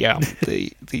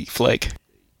the flag.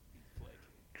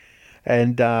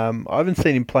 And I haven't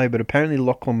seen him play, but apparently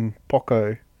Lachlan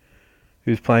Poko,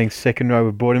 who's playing second row,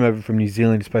 we brought him over from New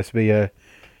Zealand. He's supposed to be a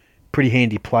pretty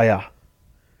handy player.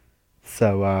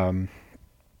 So,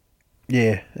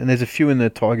 yeah, and there's a few in the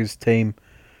Tigers team.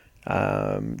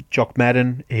 Jock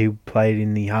Madden, who played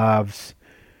in the halves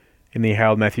in the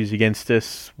Harold Matthews against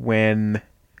us when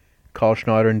Kyle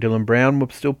Schneider and Dylan Brown were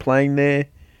still playing there.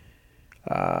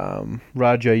 Rajo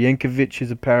Yankovic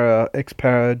is a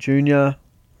ex-para junior.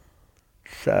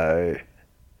 So,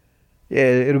 yeah,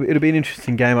 it'll be an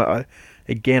interesting game. I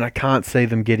can't see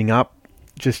them getting up.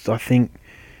 I think...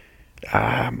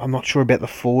 I'm not sure about the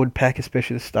forward pack,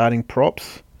 especially the starting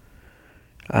props.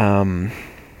 And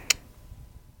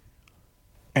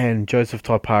Joseph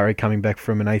Taipari coming back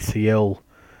from an ACL.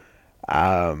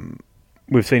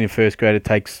 We've seen in first grade it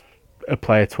takes a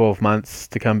player 12 months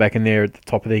to come back in there at the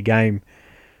top of their game.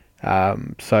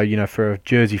 So, for a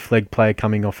Jersey flag player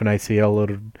coming off an ACL,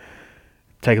 it'll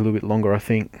take a little bit longer, I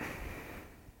think.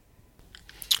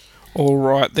 All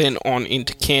right, then on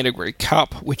into Canterbury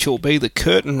Cup, which will be the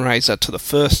curtain raiser to the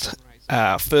first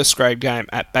grade game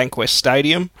at Bankwest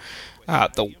Stadium.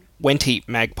 The Wenty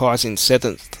Magpies in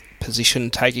 7th position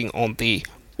taking on the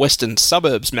Western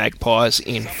Suburbs Magpies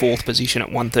in 4th position at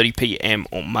 1:30pm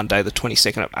on Monday the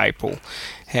 22nd of April.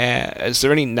 Is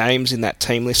there any names in that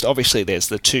team list? Obviously there's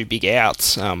the two big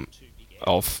outs,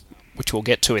 of which we'll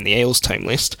get to in the Eels team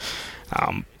list,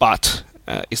 but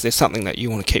is there something that you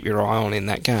want to keep your eye on in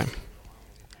that game?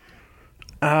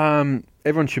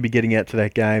 Everyone should be getting out to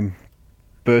that game.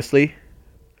 Bursley.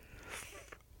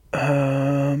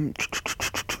 I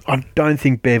don't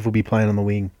think Bev will be playing on the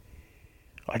wing.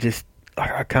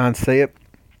 I can't see it.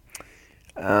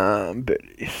 But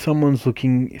if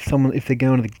they're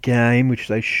going to the game, which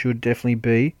they should definitely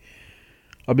be,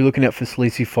 I'll be looking out for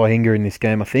Salisi Fahinga in this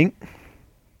game, I think.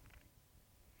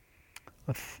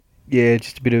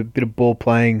 Just a bit of ball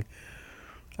playing.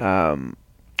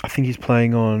 I think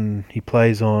he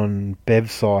plays on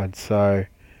Bev's side, so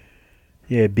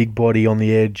yeah, big body on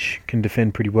the edge, can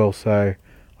defend pretty well, so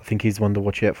I think he's one to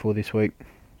watch out for this week.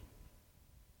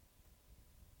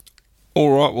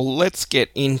 Alright, well let's get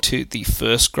into the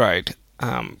first grade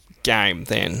game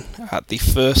then. The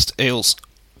first Eels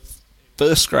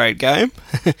first grade game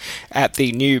at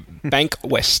the new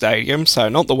Bankwest Stadium, so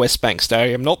not the West Bank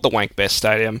Stadium, not the Wankbest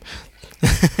Stadium,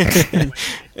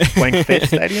 Wankfest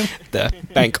Stadium? The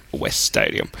Bankwest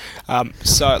Stadium.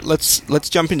 So let's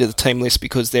jump into the team list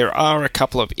because there are a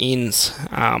couple of ins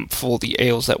for the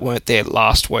Eels that weren't there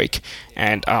last week,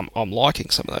 and I'm liking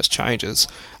some of those changes.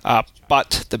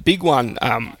 But the big one,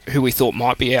 who we thought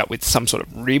might be out with some sort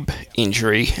of rib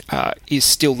injury, is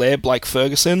still there, Blake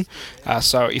Ferguson.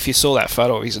 So if you saw that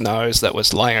photo of his nose that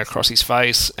was laying across his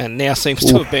face and now seems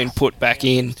to have been put back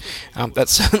in, that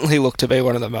certainly looked to be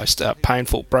one of the most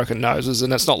painful broken noses,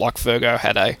 and it's not like Fergo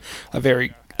had a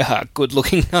very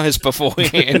good-looking nose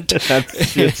beforehand.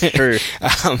 That's true.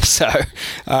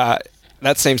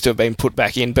 that seems to have been put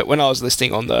back in. But when I was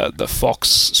listening on the Fox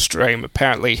stream,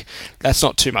 apparently that's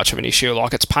not too much of an issue.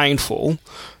 Like, it's painful,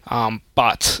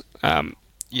 but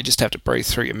you just have to breathe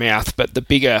through your mouth. But the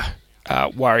bigger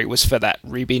worry was for that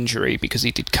rib injury, because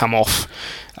he did come off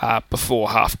before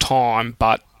half time,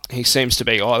 but he seems to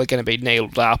be either going to be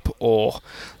needled up, or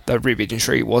the rib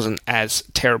injury wasn't as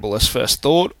terrible as first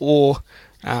thought, or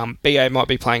BA might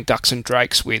be playing Ducks and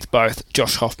Drakes with both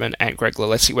Josh Hoffman and Greg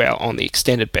Lalesiwao on the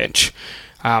extended bench.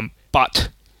 But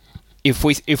if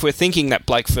we're thinking that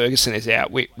Blake Ferguson is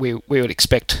out, we would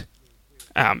expect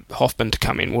Hoffman to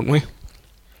come in, wouldn't we?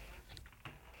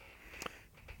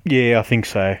 Yeah, I think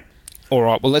so. All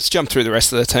right, well, let's jump through the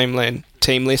rest of the team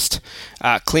list.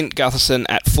 Clint Gutherson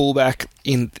at fullback,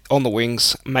 on the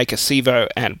wings, Maika Sivo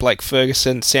and Blake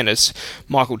Ferguson. Centres,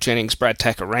 Michael Jennings, Brad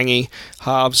Takarangi.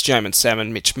 Halves, Jamin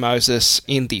Salmon, Mitch Moses.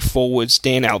 In the forwards,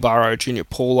 Dan Alvaro, Junior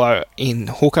Paulo. In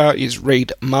hooker is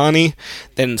Reid Marnie.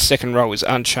 Then the second row is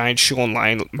unchanged, Sean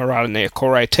Lane, Murata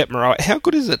Niokore, Tep Morai. How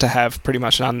good is it to have pretty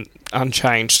much an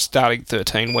unchanged starting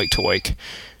 13 week to week?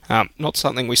 Not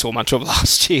something we saw much of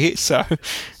last year. So,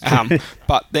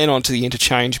 but then onto the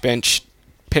interchange bench,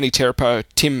 Penny Terapo,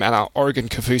 Tim Manor, Oregon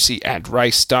Kafusi, and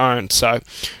Ray Stone. So,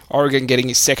 Oregon getting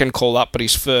his second call up, but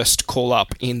his first call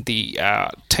up in the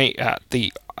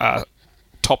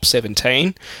top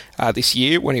 17 this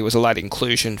year, when he was a late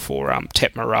inclusion for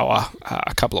Tep Morai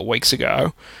a couple of weeks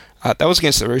ago. That was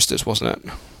against the Roosters, wasn't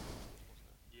it?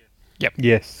 Yep.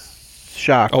 Yes.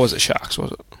 Sharks. Or was it Sharks?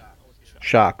 Was it?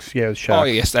 Sharks, yeah, it was Sharks. Oh,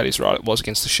 yes, that is right. It was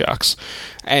against the Sharks.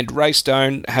 And Ray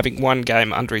Stone, having one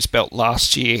game under his belt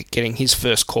last year, getting his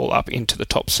first call up into the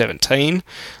top 17.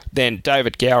 Then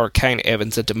David Gower, Kane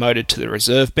Evans are demoted to the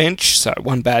reserve bench, so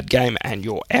one bad game and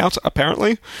you're out,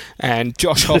 apparently. And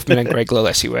Josh Hoffman and Greg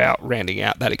Lalesiwao rounding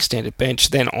out that extended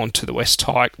bench. Then on to the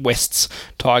West's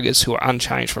Tigers, who are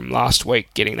unchanged from last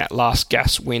week, getting that last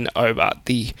gas win over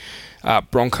the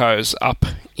Broncos up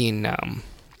in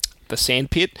the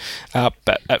sandpit.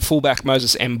 But at fullback,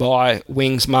 Moses Mbai.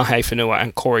 Wings, Mahe Whenua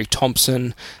and Corey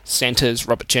Thompson. Centres,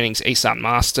 Robert Jennings, Isan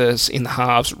Masters. In the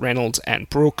halves, Reynolds and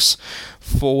Brooks.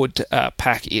 Forward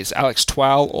pack is Alex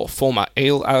Twal, or former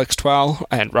Eel Alex Twal,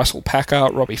 and Russell Packer.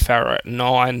 Robbie Farah at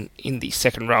 9. In the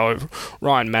second row,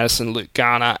 Ryan Madison, Luke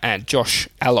Garner, and Josh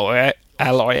Aloye,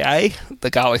 the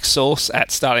garlic sauce, at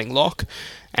starting lock.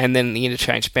 And then the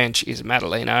interchange bench is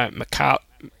Madaleno,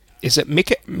 is it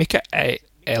Mika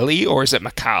Ellie, or is it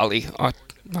McCarley? I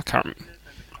can't remember.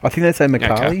 I think they say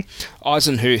McCarley. Okay.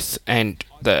 Eisenhuth and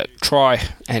the try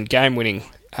and game-winning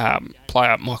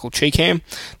player Michael Cheekham.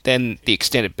 Then the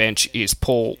extended bench is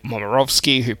Paul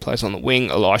Momirovski, who plays on the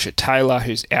wing, Elijah Taylor,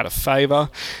 who's out of favour.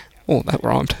 Oh, that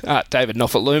rhymed. David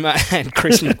Nofaluma and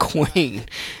Chris McQueen.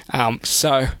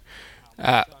 So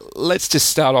let's just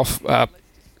start off.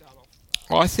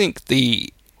 I think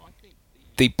the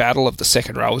battle of the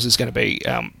second rows is going to be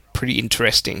pretty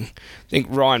interesting. I think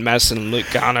Ryan Madison and Luke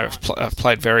Garner have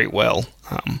played very well.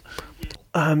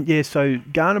 Yeah, so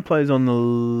Garner plays on the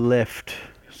left,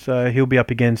 so he'll be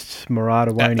up against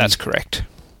Murata, won't he? That's correct.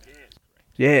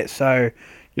 Yeah, so,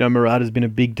 Murata's been a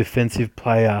big defensive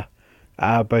player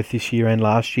both this year and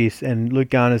last year, and Luke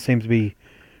Garner seems to be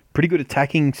pretty good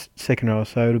attacking second row,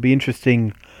 so it'll be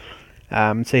interesting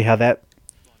to see how that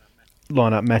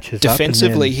lineup matches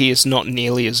Defensively, he is not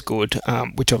nearly as good,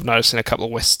 which I've noticed in a couple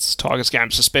of Wests Tigers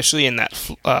games, especially in that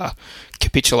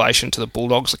capitulation to the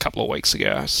Bulldogs a couple of weeks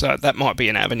ago. So that might be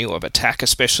an avenue of attack,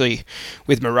 especially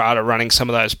with Murata running some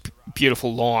of those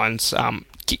beautiful lines.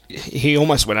 He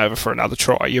almost went over for another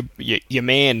try. Your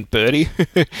man, Birdie,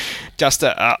 just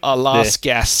a last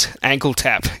gas ankle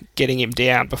tap, getting him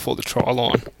down before the try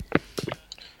line.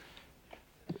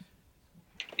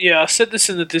 Yeah, I said this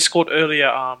in the Discord earlier.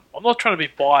 I'm not trying to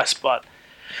be biased, but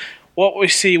what we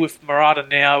see with Murata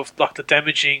now, with like the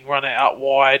damaging runner out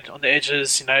wide on the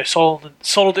edges,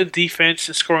 solid in defense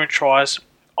and scoring tries.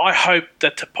 I hope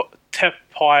that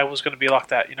Tepai was going to be like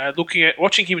that.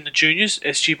 Watching him in the juniors,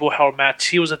 SG Ball held match,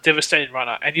 he was a devastating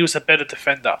runner and he was a better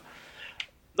defender.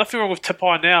 Nothing wrong with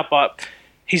Tepai now, but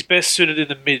he's best suited in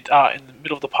the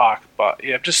middle of the park. But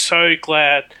yeah, I'm just so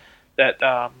glad that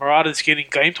Murata's getting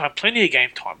plenty of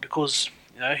game time, because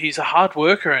he's a hard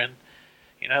worker, and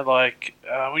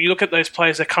when you look at those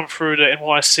players that come through to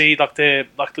NYC, like the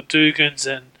Dugans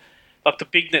and like the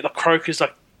big net, like Crokers,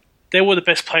 like they were the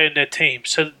best player in their team,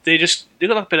 so they got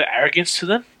like a bit of arrogance to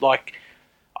them. Like,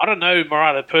 I don't know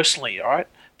Murata personally, all right,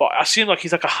 but I see him like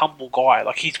he's like a humble guy.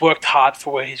 Like, he's worked hard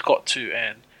for where he's got to,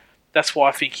 and that's why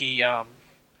I think he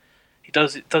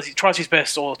tries his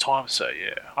best all the time. So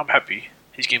yeah, I'm happy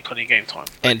he's getting plenty of game time.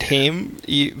 And him,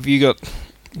 you got.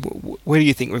 Where do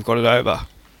you think we've got it over?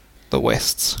 the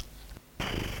Wests?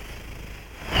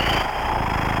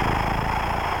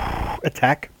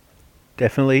 Attack,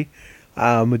 definitely.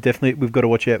 We've got to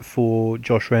watch out for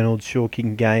Josh Reynolds' short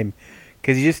kicking game,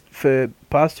 because he just, for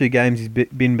past 2 games he's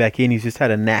been back in. He's just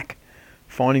had a knack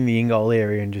finding the in-goal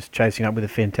area and just chasing up with a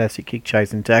fantastic kick,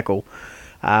 chase and tackle.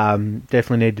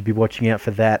 Definitely need to be watching out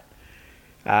for that.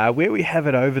 Where we have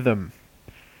it over them,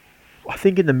 I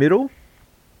think in the middle.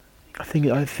 I think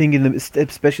in the,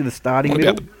 especially the starting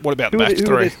middle. What about the back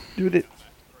three? Who are they?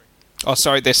 Oh,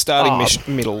 sorry, they're starting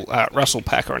middle. Russell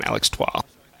Packer and Alex Twal.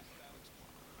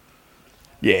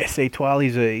 Yeah, see, Twal,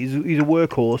 he's a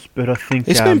workhorse, but I think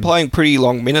He's been playing pretty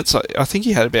long minutes. I think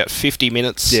he had about 50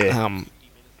 minutes,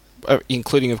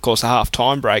 including, of course, a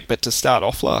half-time break, but to start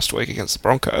off last week against the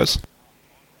Broncos.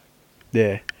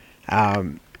 Yeah.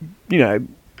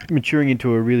 Maturing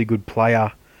into a really good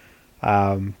player,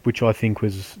 which I think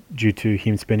was due to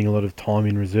him spending a lot of time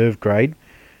in reserve grade,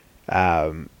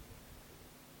 able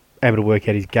to work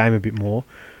out his game a bit more.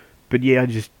 But yeah,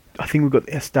 I think we've got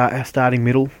our starting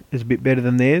middle is a bit better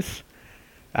than theirs.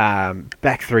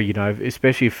 Back three,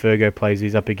 especially if Fergo plays,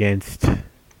 he's up against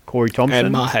Corey Thompson.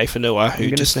 And Mahe Fanua,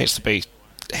 who just needs to be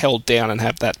held down and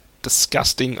have that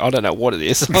disgusting, I don't know what it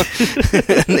is,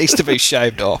 it needs to be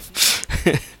shaved off.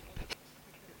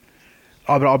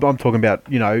 But I'm talking about,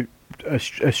 a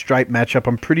straight matchup.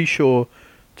 I'm pretty sure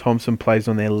Thompson plays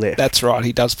on their left. That's right,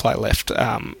 he does play left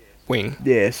wing.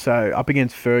 Yeah, so up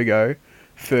against Fergo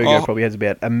probably has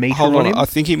about a metre on him. I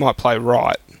think he might play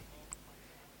right.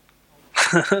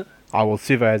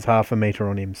 Sivo has half a metre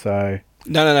on him, so...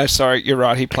 No, sorry, you're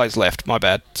right, he plays left, my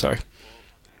bad, sorry.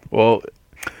 Well,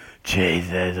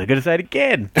 Jesus, I'm going to say it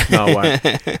again. No, I won't.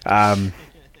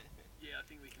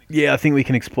 I think we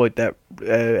can exploit that,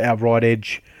 our right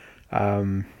edge,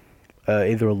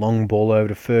 either a long ball over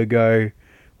to Fergo,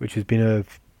 which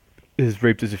has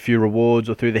reaped us a few rewards,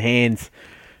 or through the hands,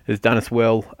 has done us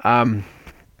well.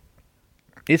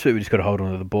 This week we just got to hold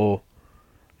on to the ball.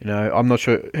 I'm not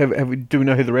sure. Do we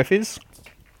know who the ref is?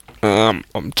 I'm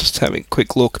just having a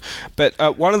quick look.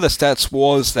 But one of the stats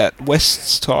was that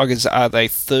West's Tigers are the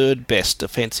third best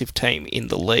defensive team in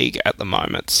the league at the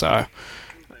moment. So,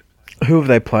 who have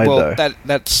they played though?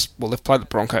 They've played the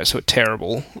Broncos, who are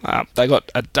terrible. They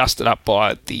got dusted up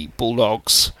by the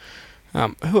Bulldogs.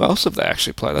 Who else have they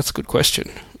actually played? That's a good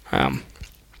question.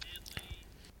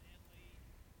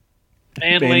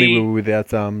 Manly were without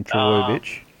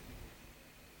Travojevic.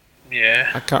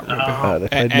 Yeah. I can't remember.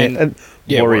 And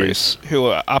Warriors, who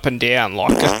are up and down.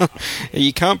 Like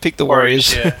you can't pick the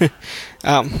Warriors. Yeah.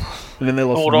 And then they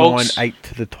lost Bulldogs.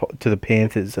 9-8 to the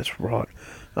Panthers. That's right.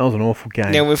 That was an awful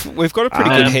game. Now we've got a pretty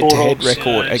good head-to-head Bulldogs,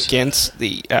 record against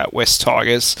the West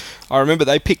Tigers. I remember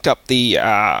they picked up this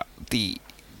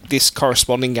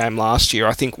corresponding game last year.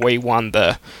 I think we won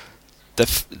the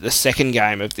second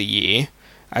game of the year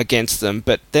against them,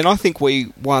 but then I think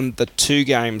we won the 2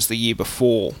 games the year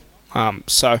before.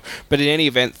 But in any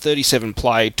event, 37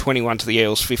 played, 21 to the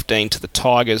Eels, 15 to the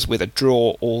Tigers, with a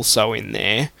draw also in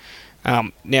there.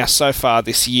 Now, so far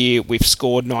this year, we've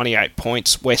scored 98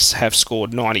 points. Wests have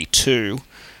scored 92,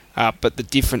 but the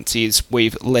difference is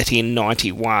we've let in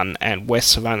 91, and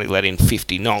Wests have only let in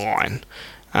 59.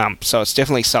 So it's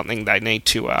definitely something they need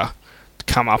to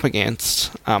come up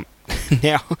against.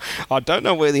 Now, I don't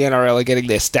know where the NRL are getting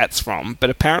their stats from, but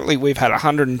apparently we've had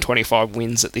 125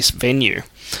 wins at this venue,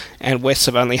 and Wests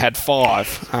have only had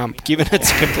 5. Given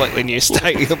it's a completely new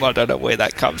stadium, I don't know where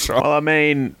that comes from. Well, I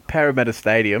mean, Parramatta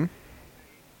Stadium.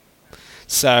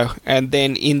 So, and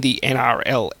then in the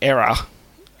NRL era,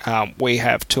 we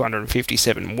have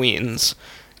 257 wins,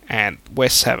 and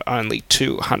Wests have only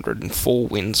 204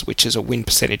 wins, which is a win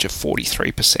percentage of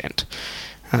 43%.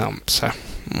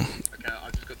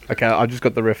 Okay, I just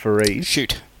got the referees.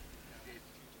 Shoot.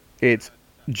 It's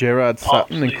Gerard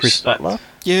Sutton and please, Chris Butler.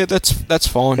 Yeah, that's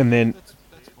fine. And then,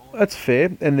 that's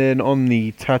fair. And then on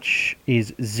the touch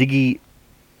is Ziggy,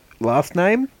 last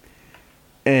name,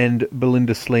 and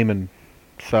Belinda Sleeman.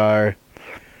 So,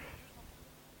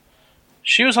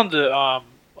 She was under a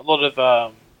lot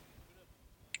of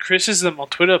criticism on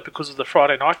Twitter because of the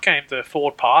Friday night game, the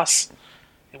forward pass.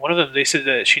 And one of them, they said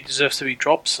that she deserves to be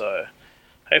dropped, so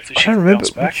hopefully I she don't can remember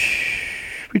bounce back.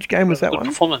 which game was that Good one.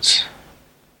 performance.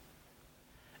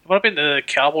 It might have been the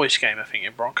Cowboys game, I think,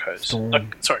 in Broncos.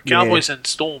 Storm. Cowboys and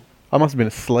Storm. I must have been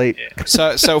asleep. Yeah.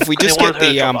 So if we They just wanted get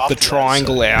her job the after that,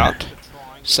 triangle so- out,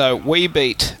 so we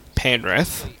beat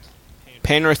Penrith.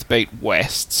 Penrith beat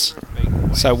Wests,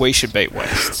 so we should beat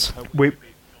Wests.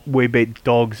 We beat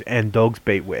Dogs and Dogs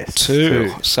beat West.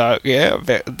 Two. So yeah,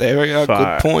 there we go. So-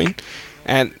 Good point.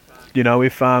 And You know,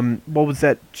 if what was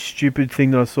that stupid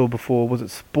thing that I saw before? Was it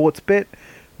Sportsbet?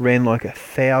 Ran like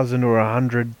 1,000 or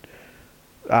 100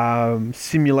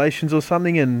 simulations or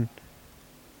something, and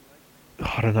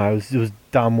I don't know. It was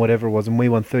dumb, whatever it was, and we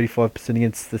won 35%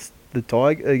 against the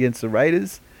Tiger against the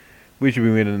Raiders. We should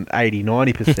be winning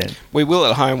 80-90%. We will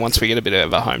at home once we get a bit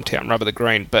of a hometown rub of the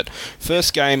green. But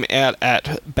first game out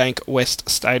at Bank West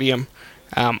Stadium.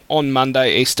 On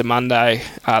Monday, Easter Monday,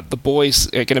 the boys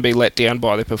are going to be let down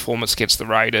by their performance against the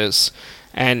Raiders.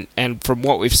 And from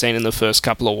what we've seen in the first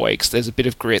couple of weeks, there's a bit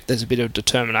of grit, there's a bit of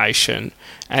determination,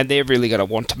 and they're really going to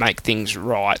want to make things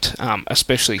right,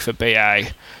 especially for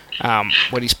BA,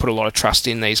 when he's put a lot of trust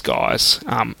in these guys.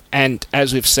 And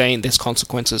as we've seen, there's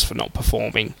consequences for not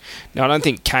performing. Now, I don't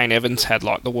think Kane Evans had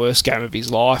like the worst game of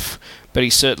his life, but he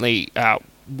certainly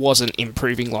wasn't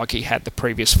improving like he had the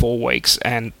previous 4 weeks,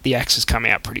 and the axe has come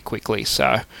out pretty quickly.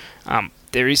 So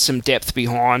there is some depth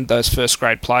behind those first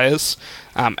grade players,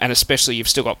 and especially you've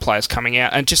still got players coming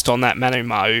out. And just on that, Manu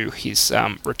Ma'u, his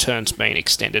return's been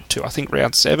extended to, I think,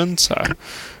 round 7. So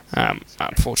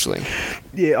unfortunately,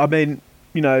 Yeah, I mean,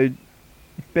 you know,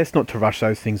 best not to rush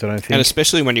those things, I don't think. and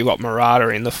especially when you've got Murata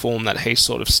in the form that he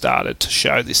sort of started to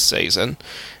show this season.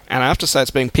 And I have to say,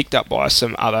 it's been picked up by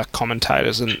some other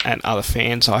commentators and other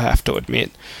fans, I have to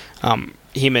admit.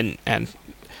 Him and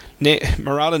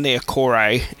Murata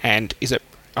Niokore, and is it,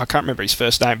 I can't remember his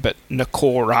first name, but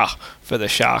Nakora for the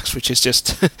Sharks, which is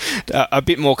just a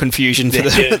bit more confusion for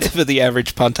for the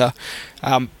average punter.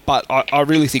 But I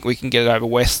really think we can get it over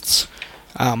Wests.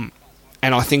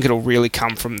 And I think it'll really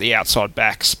come from the outside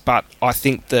backs. But I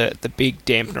think the big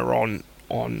dampener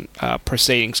on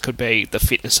proceedings could be the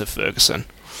fitness of Ferguson.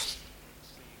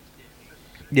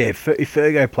 Yeah, if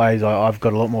Fergo plays, I've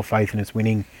got a lot more faith in us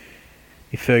winning.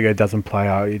 If Fergo doesn't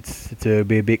play, it'll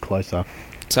be a bit closer.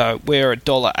 So we're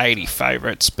 $1.80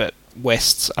 favourites, but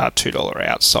Wests are $2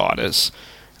 outsiders.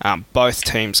 Both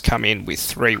teams come in with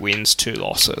 3 wins, 2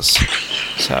 losses.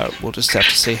 So we'll just have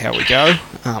to see how we go.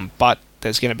 But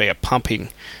there's going to be a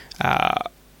pumping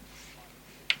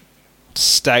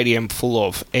stadium full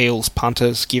of Eels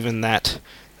punters, given that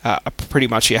pretty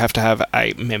much you have to have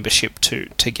a membership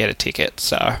to get a ticket.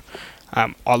 So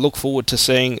I look forward to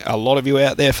seeing a lot of you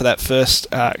out there for that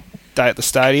first day at the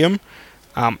stadium.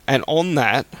 And on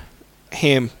that,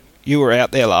 Ham, you were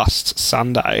out there last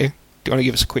Sunday. Do you want to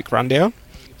give us a quick rundown?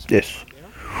 Yes.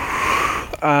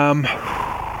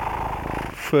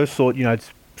 First thought, you know,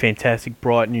 it's fantastic,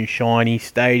 bright, new, shiny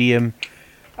stadium.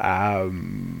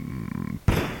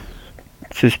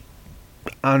 Just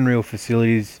unreal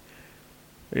facilities.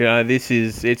 You know,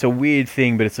 it's a weird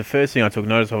thing, but it's the first thing I took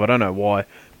notice of. I don't know why,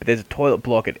 but there's a toilet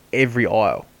block at every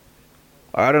aisle.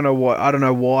 I don't know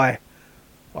why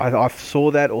I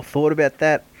saw that or thought about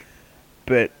that,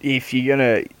 but if you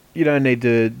don't need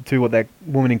to do what that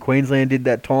woman in Queensland did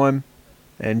that time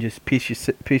and just piss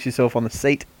yourself on the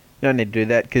seat. You don't need to do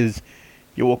that because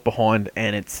you walk behind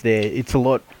and it's there. It's a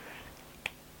lot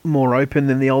more open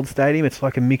than the old stadium. It's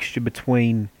like a mixture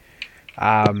between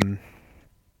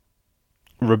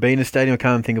Robina Stadium, I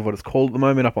can't think of what it's called at the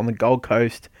moment, up on the Gold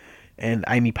Coast, and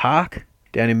Amy Park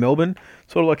down in Melbourne.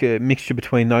 Sort of like a mixture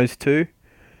between those two.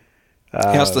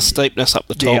 How's the steepness up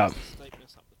the top? Yeah.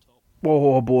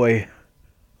 Oh boy.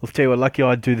 I'll tell you what, lucky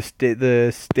I do the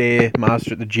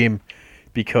Stairmaster at the gym,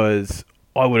 because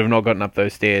I would have not gotten up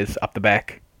those stairs up the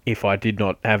back if I did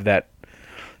not have that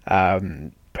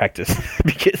practice.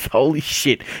 Because holy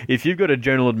shit, if you've got a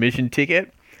general admission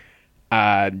ticket,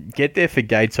 get there for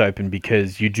gates open,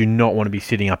 because you do not want to be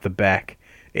sitting up the back.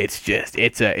 It's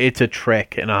a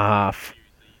trek and a half.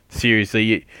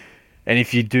 Seriously. And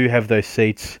if you do have those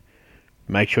seats,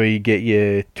 make sure you get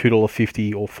your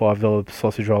 $2.50 or $5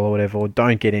 sausage roll or whatever, or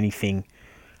don't get anything,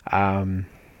 because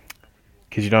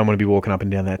you don't want to be walking up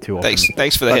and down that too often.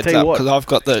 Thanks for the heads up, because I've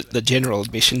got the general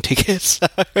admission tickets. So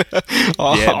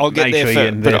I'll get there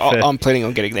I'm planning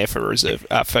on getting there for reserve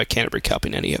for Canterbury Cup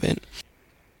in any event.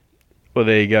 Well,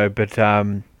 there you go. But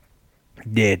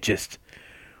yeah, just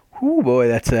oh boy,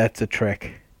 that's a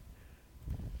trek.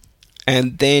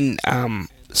 And then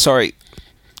sorry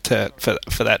for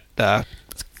that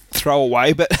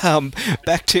throwaway, but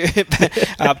back to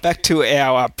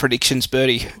our predictions.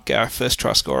 Bertie, go first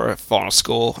try scorer, final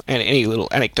score, and any little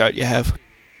anecdote you have.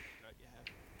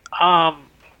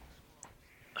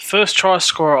 First try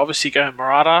scorer, obviously going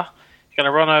Murata. You're going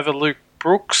to run over Luke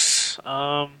Brooks.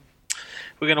 We're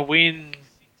going to win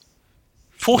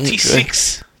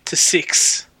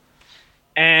 46-6,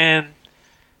 and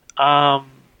I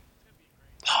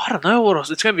don't know what else.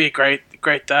 It's going to be a great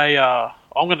day.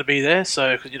 I'm going to be there.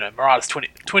 So, because, Murata's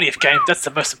 20th game, that's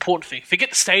the most important thing. Forget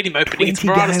the stadium opening, it's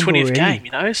 20 Murata's game 20th already.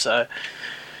 game, so...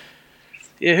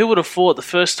 Yeah, who would have thought the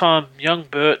first time young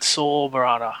Bert saw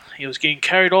Murata, he was getting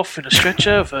carried off in a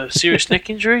stretcher for a serious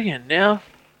neck injury, and now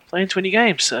playing 20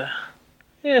 games. So,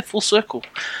 yeah, full circle.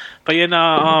 But yeah,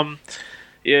 no,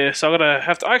 so I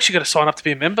actually got to sign up to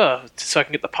be a member so I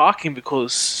can get the parking,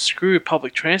 because screw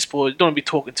public transport. You don't want to be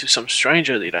talking to some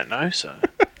stranger that you don't know. So,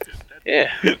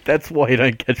 yeah, That's why you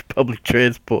don't catch public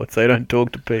transport, so you don't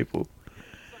talk to people.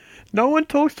 No one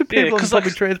talks to people on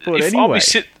public transport if anyway.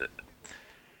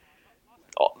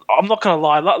 I'm not gonna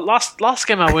lie. Last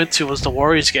game I went to was the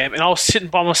Warriors game, and I was sitting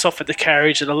by myself at the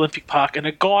carriage at Olympic Park, and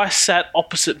a guy sat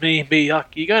opposite me and be like,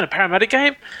 "You going to Parramatta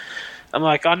game?" I'm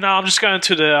like, "Oh no, I'm just going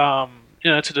to the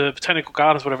to the Botanical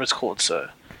Gardens, whatever it's called." So,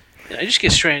 you just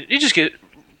get strange. You just get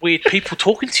weird people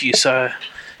talking to you. So,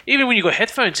 even when you got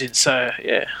headphones in. So,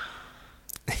 yeah,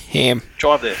 Ham.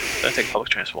 drive there. Don't take public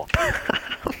transport.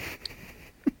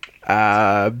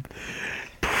 I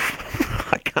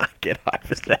can't get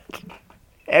over that.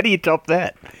 How do you top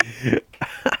that?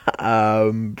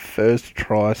 First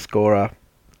try scorer,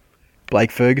 Blake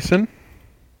Ferguson.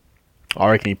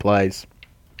 I reckon he plays.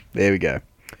 There we go.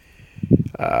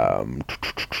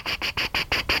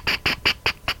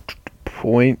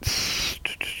 Points.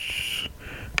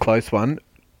 Close one.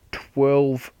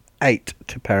 12-8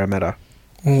 to Parramatta.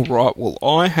 All right. Well,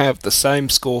 I have the same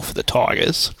score for the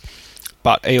Tigers,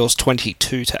 but Eels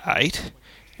 22-8,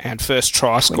 and first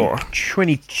try scorer.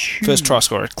 22. First try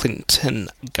scorer, Clinton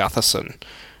Gutherson.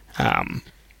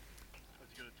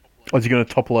 Was he going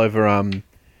to topple over?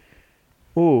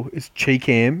 It's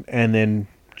Cheekham, and then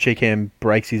Cheekham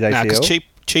breaks his ACL. No, because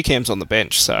Cheekham's on the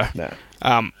bench, so No.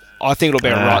 I think it'll be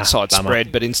a right side bummer.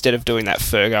 spread. But instead of doing that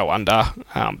Fergo under,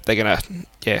 they're gonna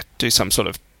do some sort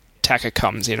of Tacker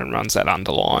comes in and runs that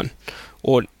underline,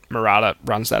 or Murata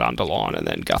runs that underline, and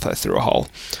then Gutho through a hole.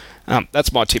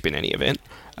 That's my tip in any event.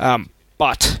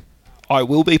 But I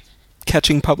will be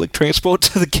catching public transport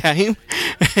to the game.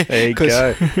 There you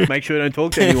go. Make sure you don't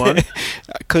talk to anyone.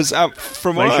 Because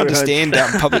from Make what I sure you don't- understand,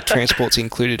 public transport's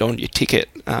included on your ticket.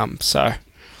 So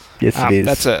Yes, it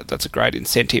is. that's a great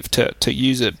incentive to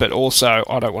use it. But also,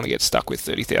 I don't want to get stuck with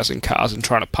 30,000 cars and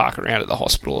trying to park around at the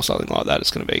hospital or something like that.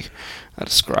 It's going to be a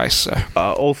disgrace. So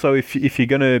Also, if you're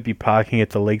going to be parking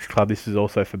at the Leagues Club, this is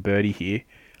also for Birdie here.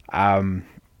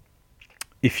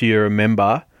 If you're a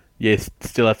member, you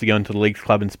still have to go into the Leagues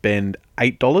Club and spend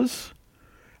 $8.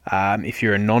 If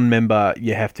you're a non-member,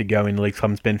 you have to go in the Leagues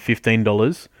Club and spend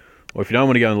 $15. Or if you don't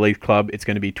want to go in the Leagues Club, it's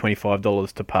going to be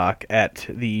 $25 to park at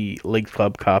the Leagues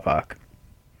Club car park.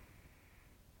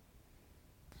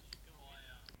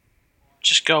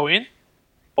 Just go in,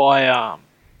 buy a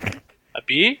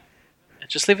beer, and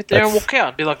just leave it there and That's- walk out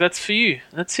and be like, "That's for you."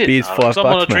 That's it. Beer's 'Cause I'm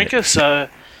not $5, a drinker, mate. so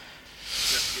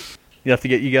You have to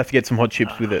get some hot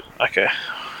chips with it. okay.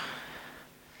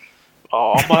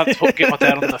 Oh, I might have to get my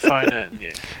dad on the phone and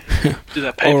do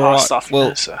that PayPal All right, stuff.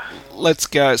 well, So. let's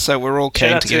go. So we're all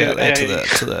keen Shout to out get to- out there yeah,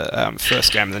 to the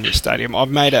first game of the new stadium. I've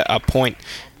made a point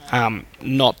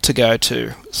not to go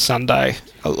to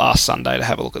last Sunday to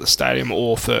have a look at the stadium,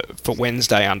 or for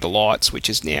Wednesday under lights, which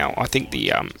is now, I think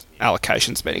the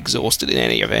allocation's been exhausted in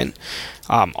any event.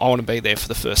 I want to be there for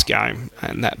the first game,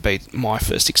 and that be my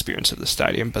first experience of the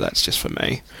stadium, but that's just for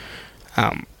me,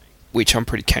 which I'm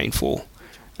pretty keen for.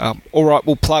 All right,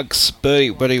 well, plugs. Birdie,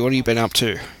 what have you been up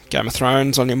to? Game of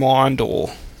Thrones on your mind,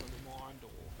 or...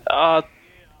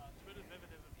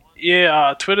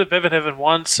 Twitter Bevan Heaven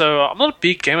 1. So I'm not a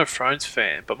big Game of Thrones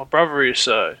fan, but my brother is.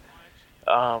 So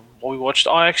we watched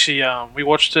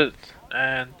it,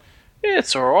 and yeah,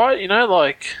 it's alright.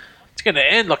 It's going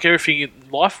to end like everything in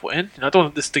life will end. I don't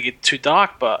want this to get too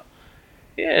dark, but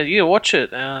yeah, watch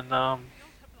it. And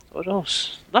what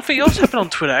else? Nothing else happened on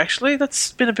Twitter actually.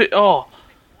 That's been a bit.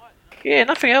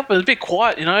 Nothing else. But it's a bit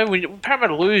quiet. When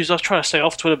Parramatta lose, I was trying to stay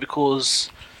off Twitter because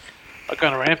I go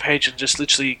on a rampage and just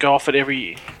literally go off at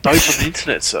every dope on the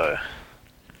internet. So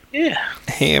yeah,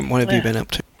 Ham, what have you been up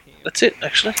to? that's it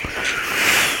actually.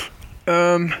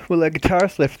 Well, our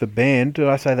guitarist left the band. Did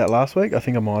I say that last week? I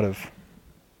think I might have.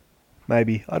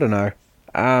 Maybe. I don't know.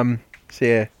 So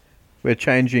yeah, we're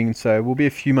changing. So we'll be a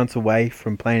few months away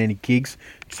from playing any gigs.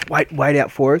 Just wait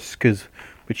out for us because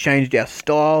we changed our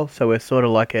style. So we're sort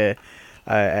of like a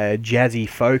jazzy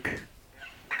folk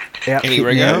outfit Any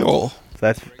reggae, now. or... So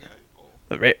that's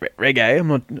reggae. I'm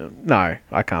not. No,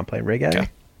 I can't play reggae.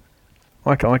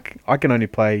 Okay. I can only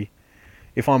play.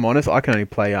 If I'm honest, I can only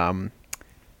play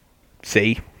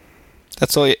C.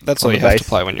 That's all you On the have to bass.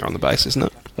 play when you're on the bass,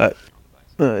 isn't it?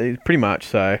 Pretty much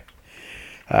so.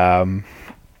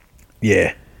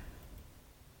 Yeah.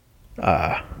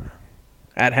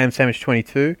 at Ham Sandwich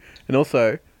 22. And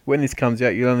also, when this comes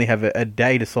out, you'll only have a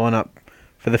day to sign up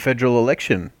for the federal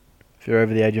election if you're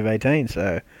over the age of 18.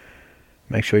 So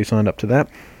make sure you signed up to that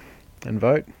and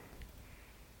vote.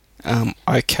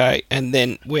 Okay, and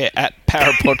then we're at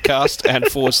Parapodcast and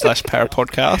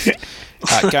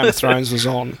 /Parapodcast. Game of Thrones was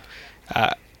on,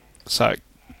 so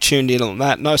tuned in on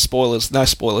that. No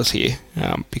spoilers here,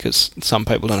 because some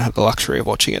people don't have the luxury of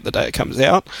watching it the day it comes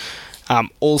out.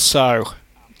 Also,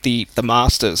 the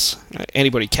Masters.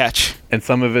 Anybody catch? And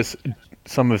some of us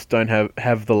don't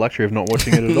have the luxury of not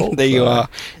watching it at all. There you are.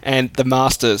 And the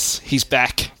Masters, he's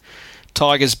back.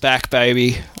 Tiger's back,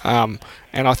 baby.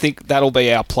 And I think that'll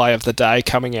be our play of the day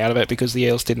coming out of it, because the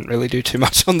Eels didn't really do too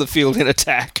much on the field in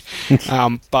attack.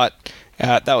 But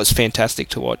that was fantastic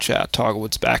to watch. Tiger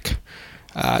Woods back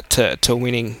to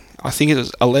winning. I think it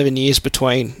was 11 years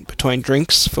between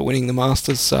drinks for winning the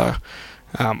Masters. So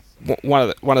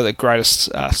one of the greatest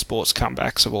sports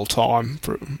comebacks of all time.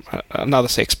 For another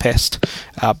sex pest,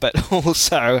 but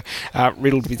also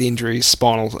riddled with injuries,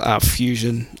 spinal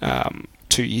fusion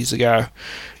 2 years ago.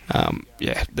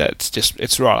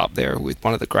 It's right up there with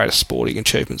one of the greatest sporting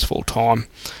achievements of all time.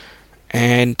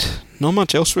 And not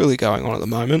much else really going on at the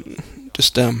moment.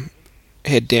 Just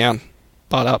head down,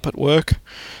 butt up at work,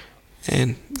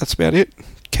 and that's about it.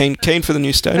 Keen for the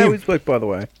new stadium. How is work, by the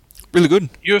way? Really good.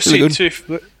 UFC really good. 2.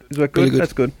 Is work good? Really good.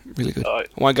 That's good. Really good. I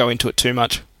won't go into it too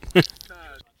much.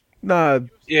 No,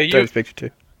 Yeah, don't expect you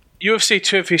to. UFC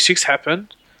 256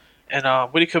 happened, and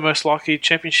Whittaker most likely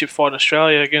championship fight in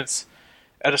Australia against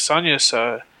Adesanya.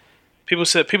 So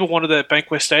people wanted that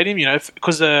Bankwest Stadium,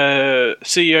 because the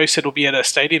CEO said it'll be at a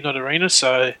stadium, not arena.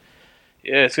 So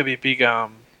yeah, it's gonna be a big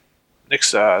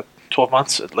next 12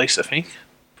 months at least, I think,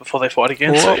 before they fight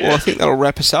again. All So, right, yeah. well, I think that'll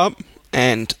wrap us up.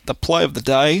 And the play of the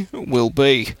day will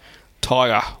be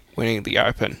Tiger winning the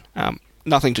Open.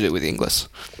 Nothing to do with Inglis.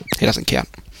 He doesn't count.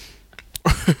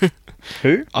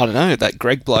 Who? I don't know, that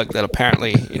Greg bloke that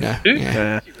apparently, Who?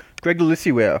 Yeah. Greg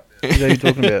Lillisiewicz. Is that who you're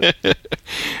talking about?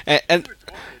 And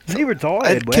Is he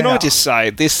retired? can I Wow. just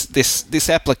say, this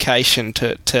application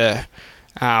to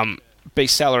be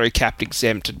salary capped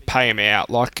exempt and pay him out,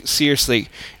 like, seriously,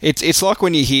 it's like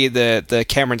when you hear the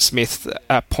Cameron Smith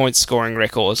point scoring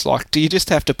records, like, do you just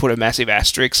have to put a massive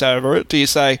asterisk over it? Do you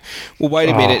say, well, wait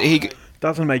a minute,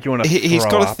 Doesn't make you want to he's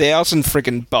throw got up. 1,000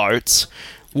 friggin' boats.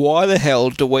 Why the hell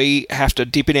do we have to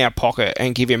dip in our pocket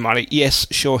and give him money? Yes,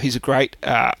 sure, he's a great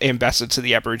ambassador to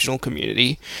the Aboriginal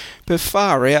community, but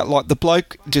far out, like, the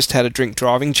bloke just had a drink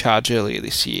driving charge earlier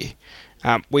this year.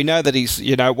 We know that he's,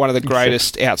 one of the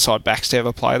greatest outside backs to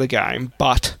ever play the game,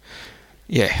 but,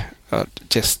 yeah. But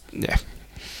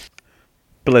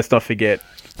let's not forget,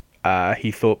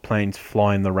 he thought planes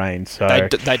fly in the rain, so They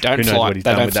don't who knows fly. what he's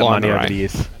They done don't with that fly in money the over rain. the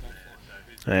years.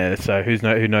 So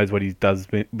who knows what he has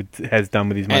done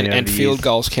with his money over And the field years.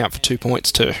 goals count for 2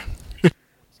 points too.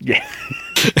 Yeah.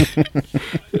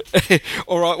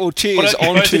 All right, well, cheers. Why don't you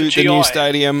On go to to the the new GI?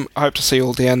 stadium. Hope to see you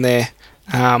all down there.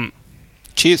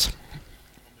 Cheers.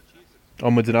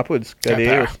 Onwards and upwards. Go the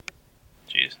Power. Eels.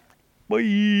 Jeez. Bye.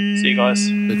 See you guys.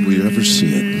 Did we ever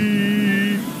see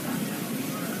it?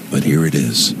 But here it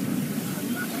is.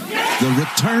 The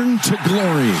return to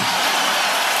glory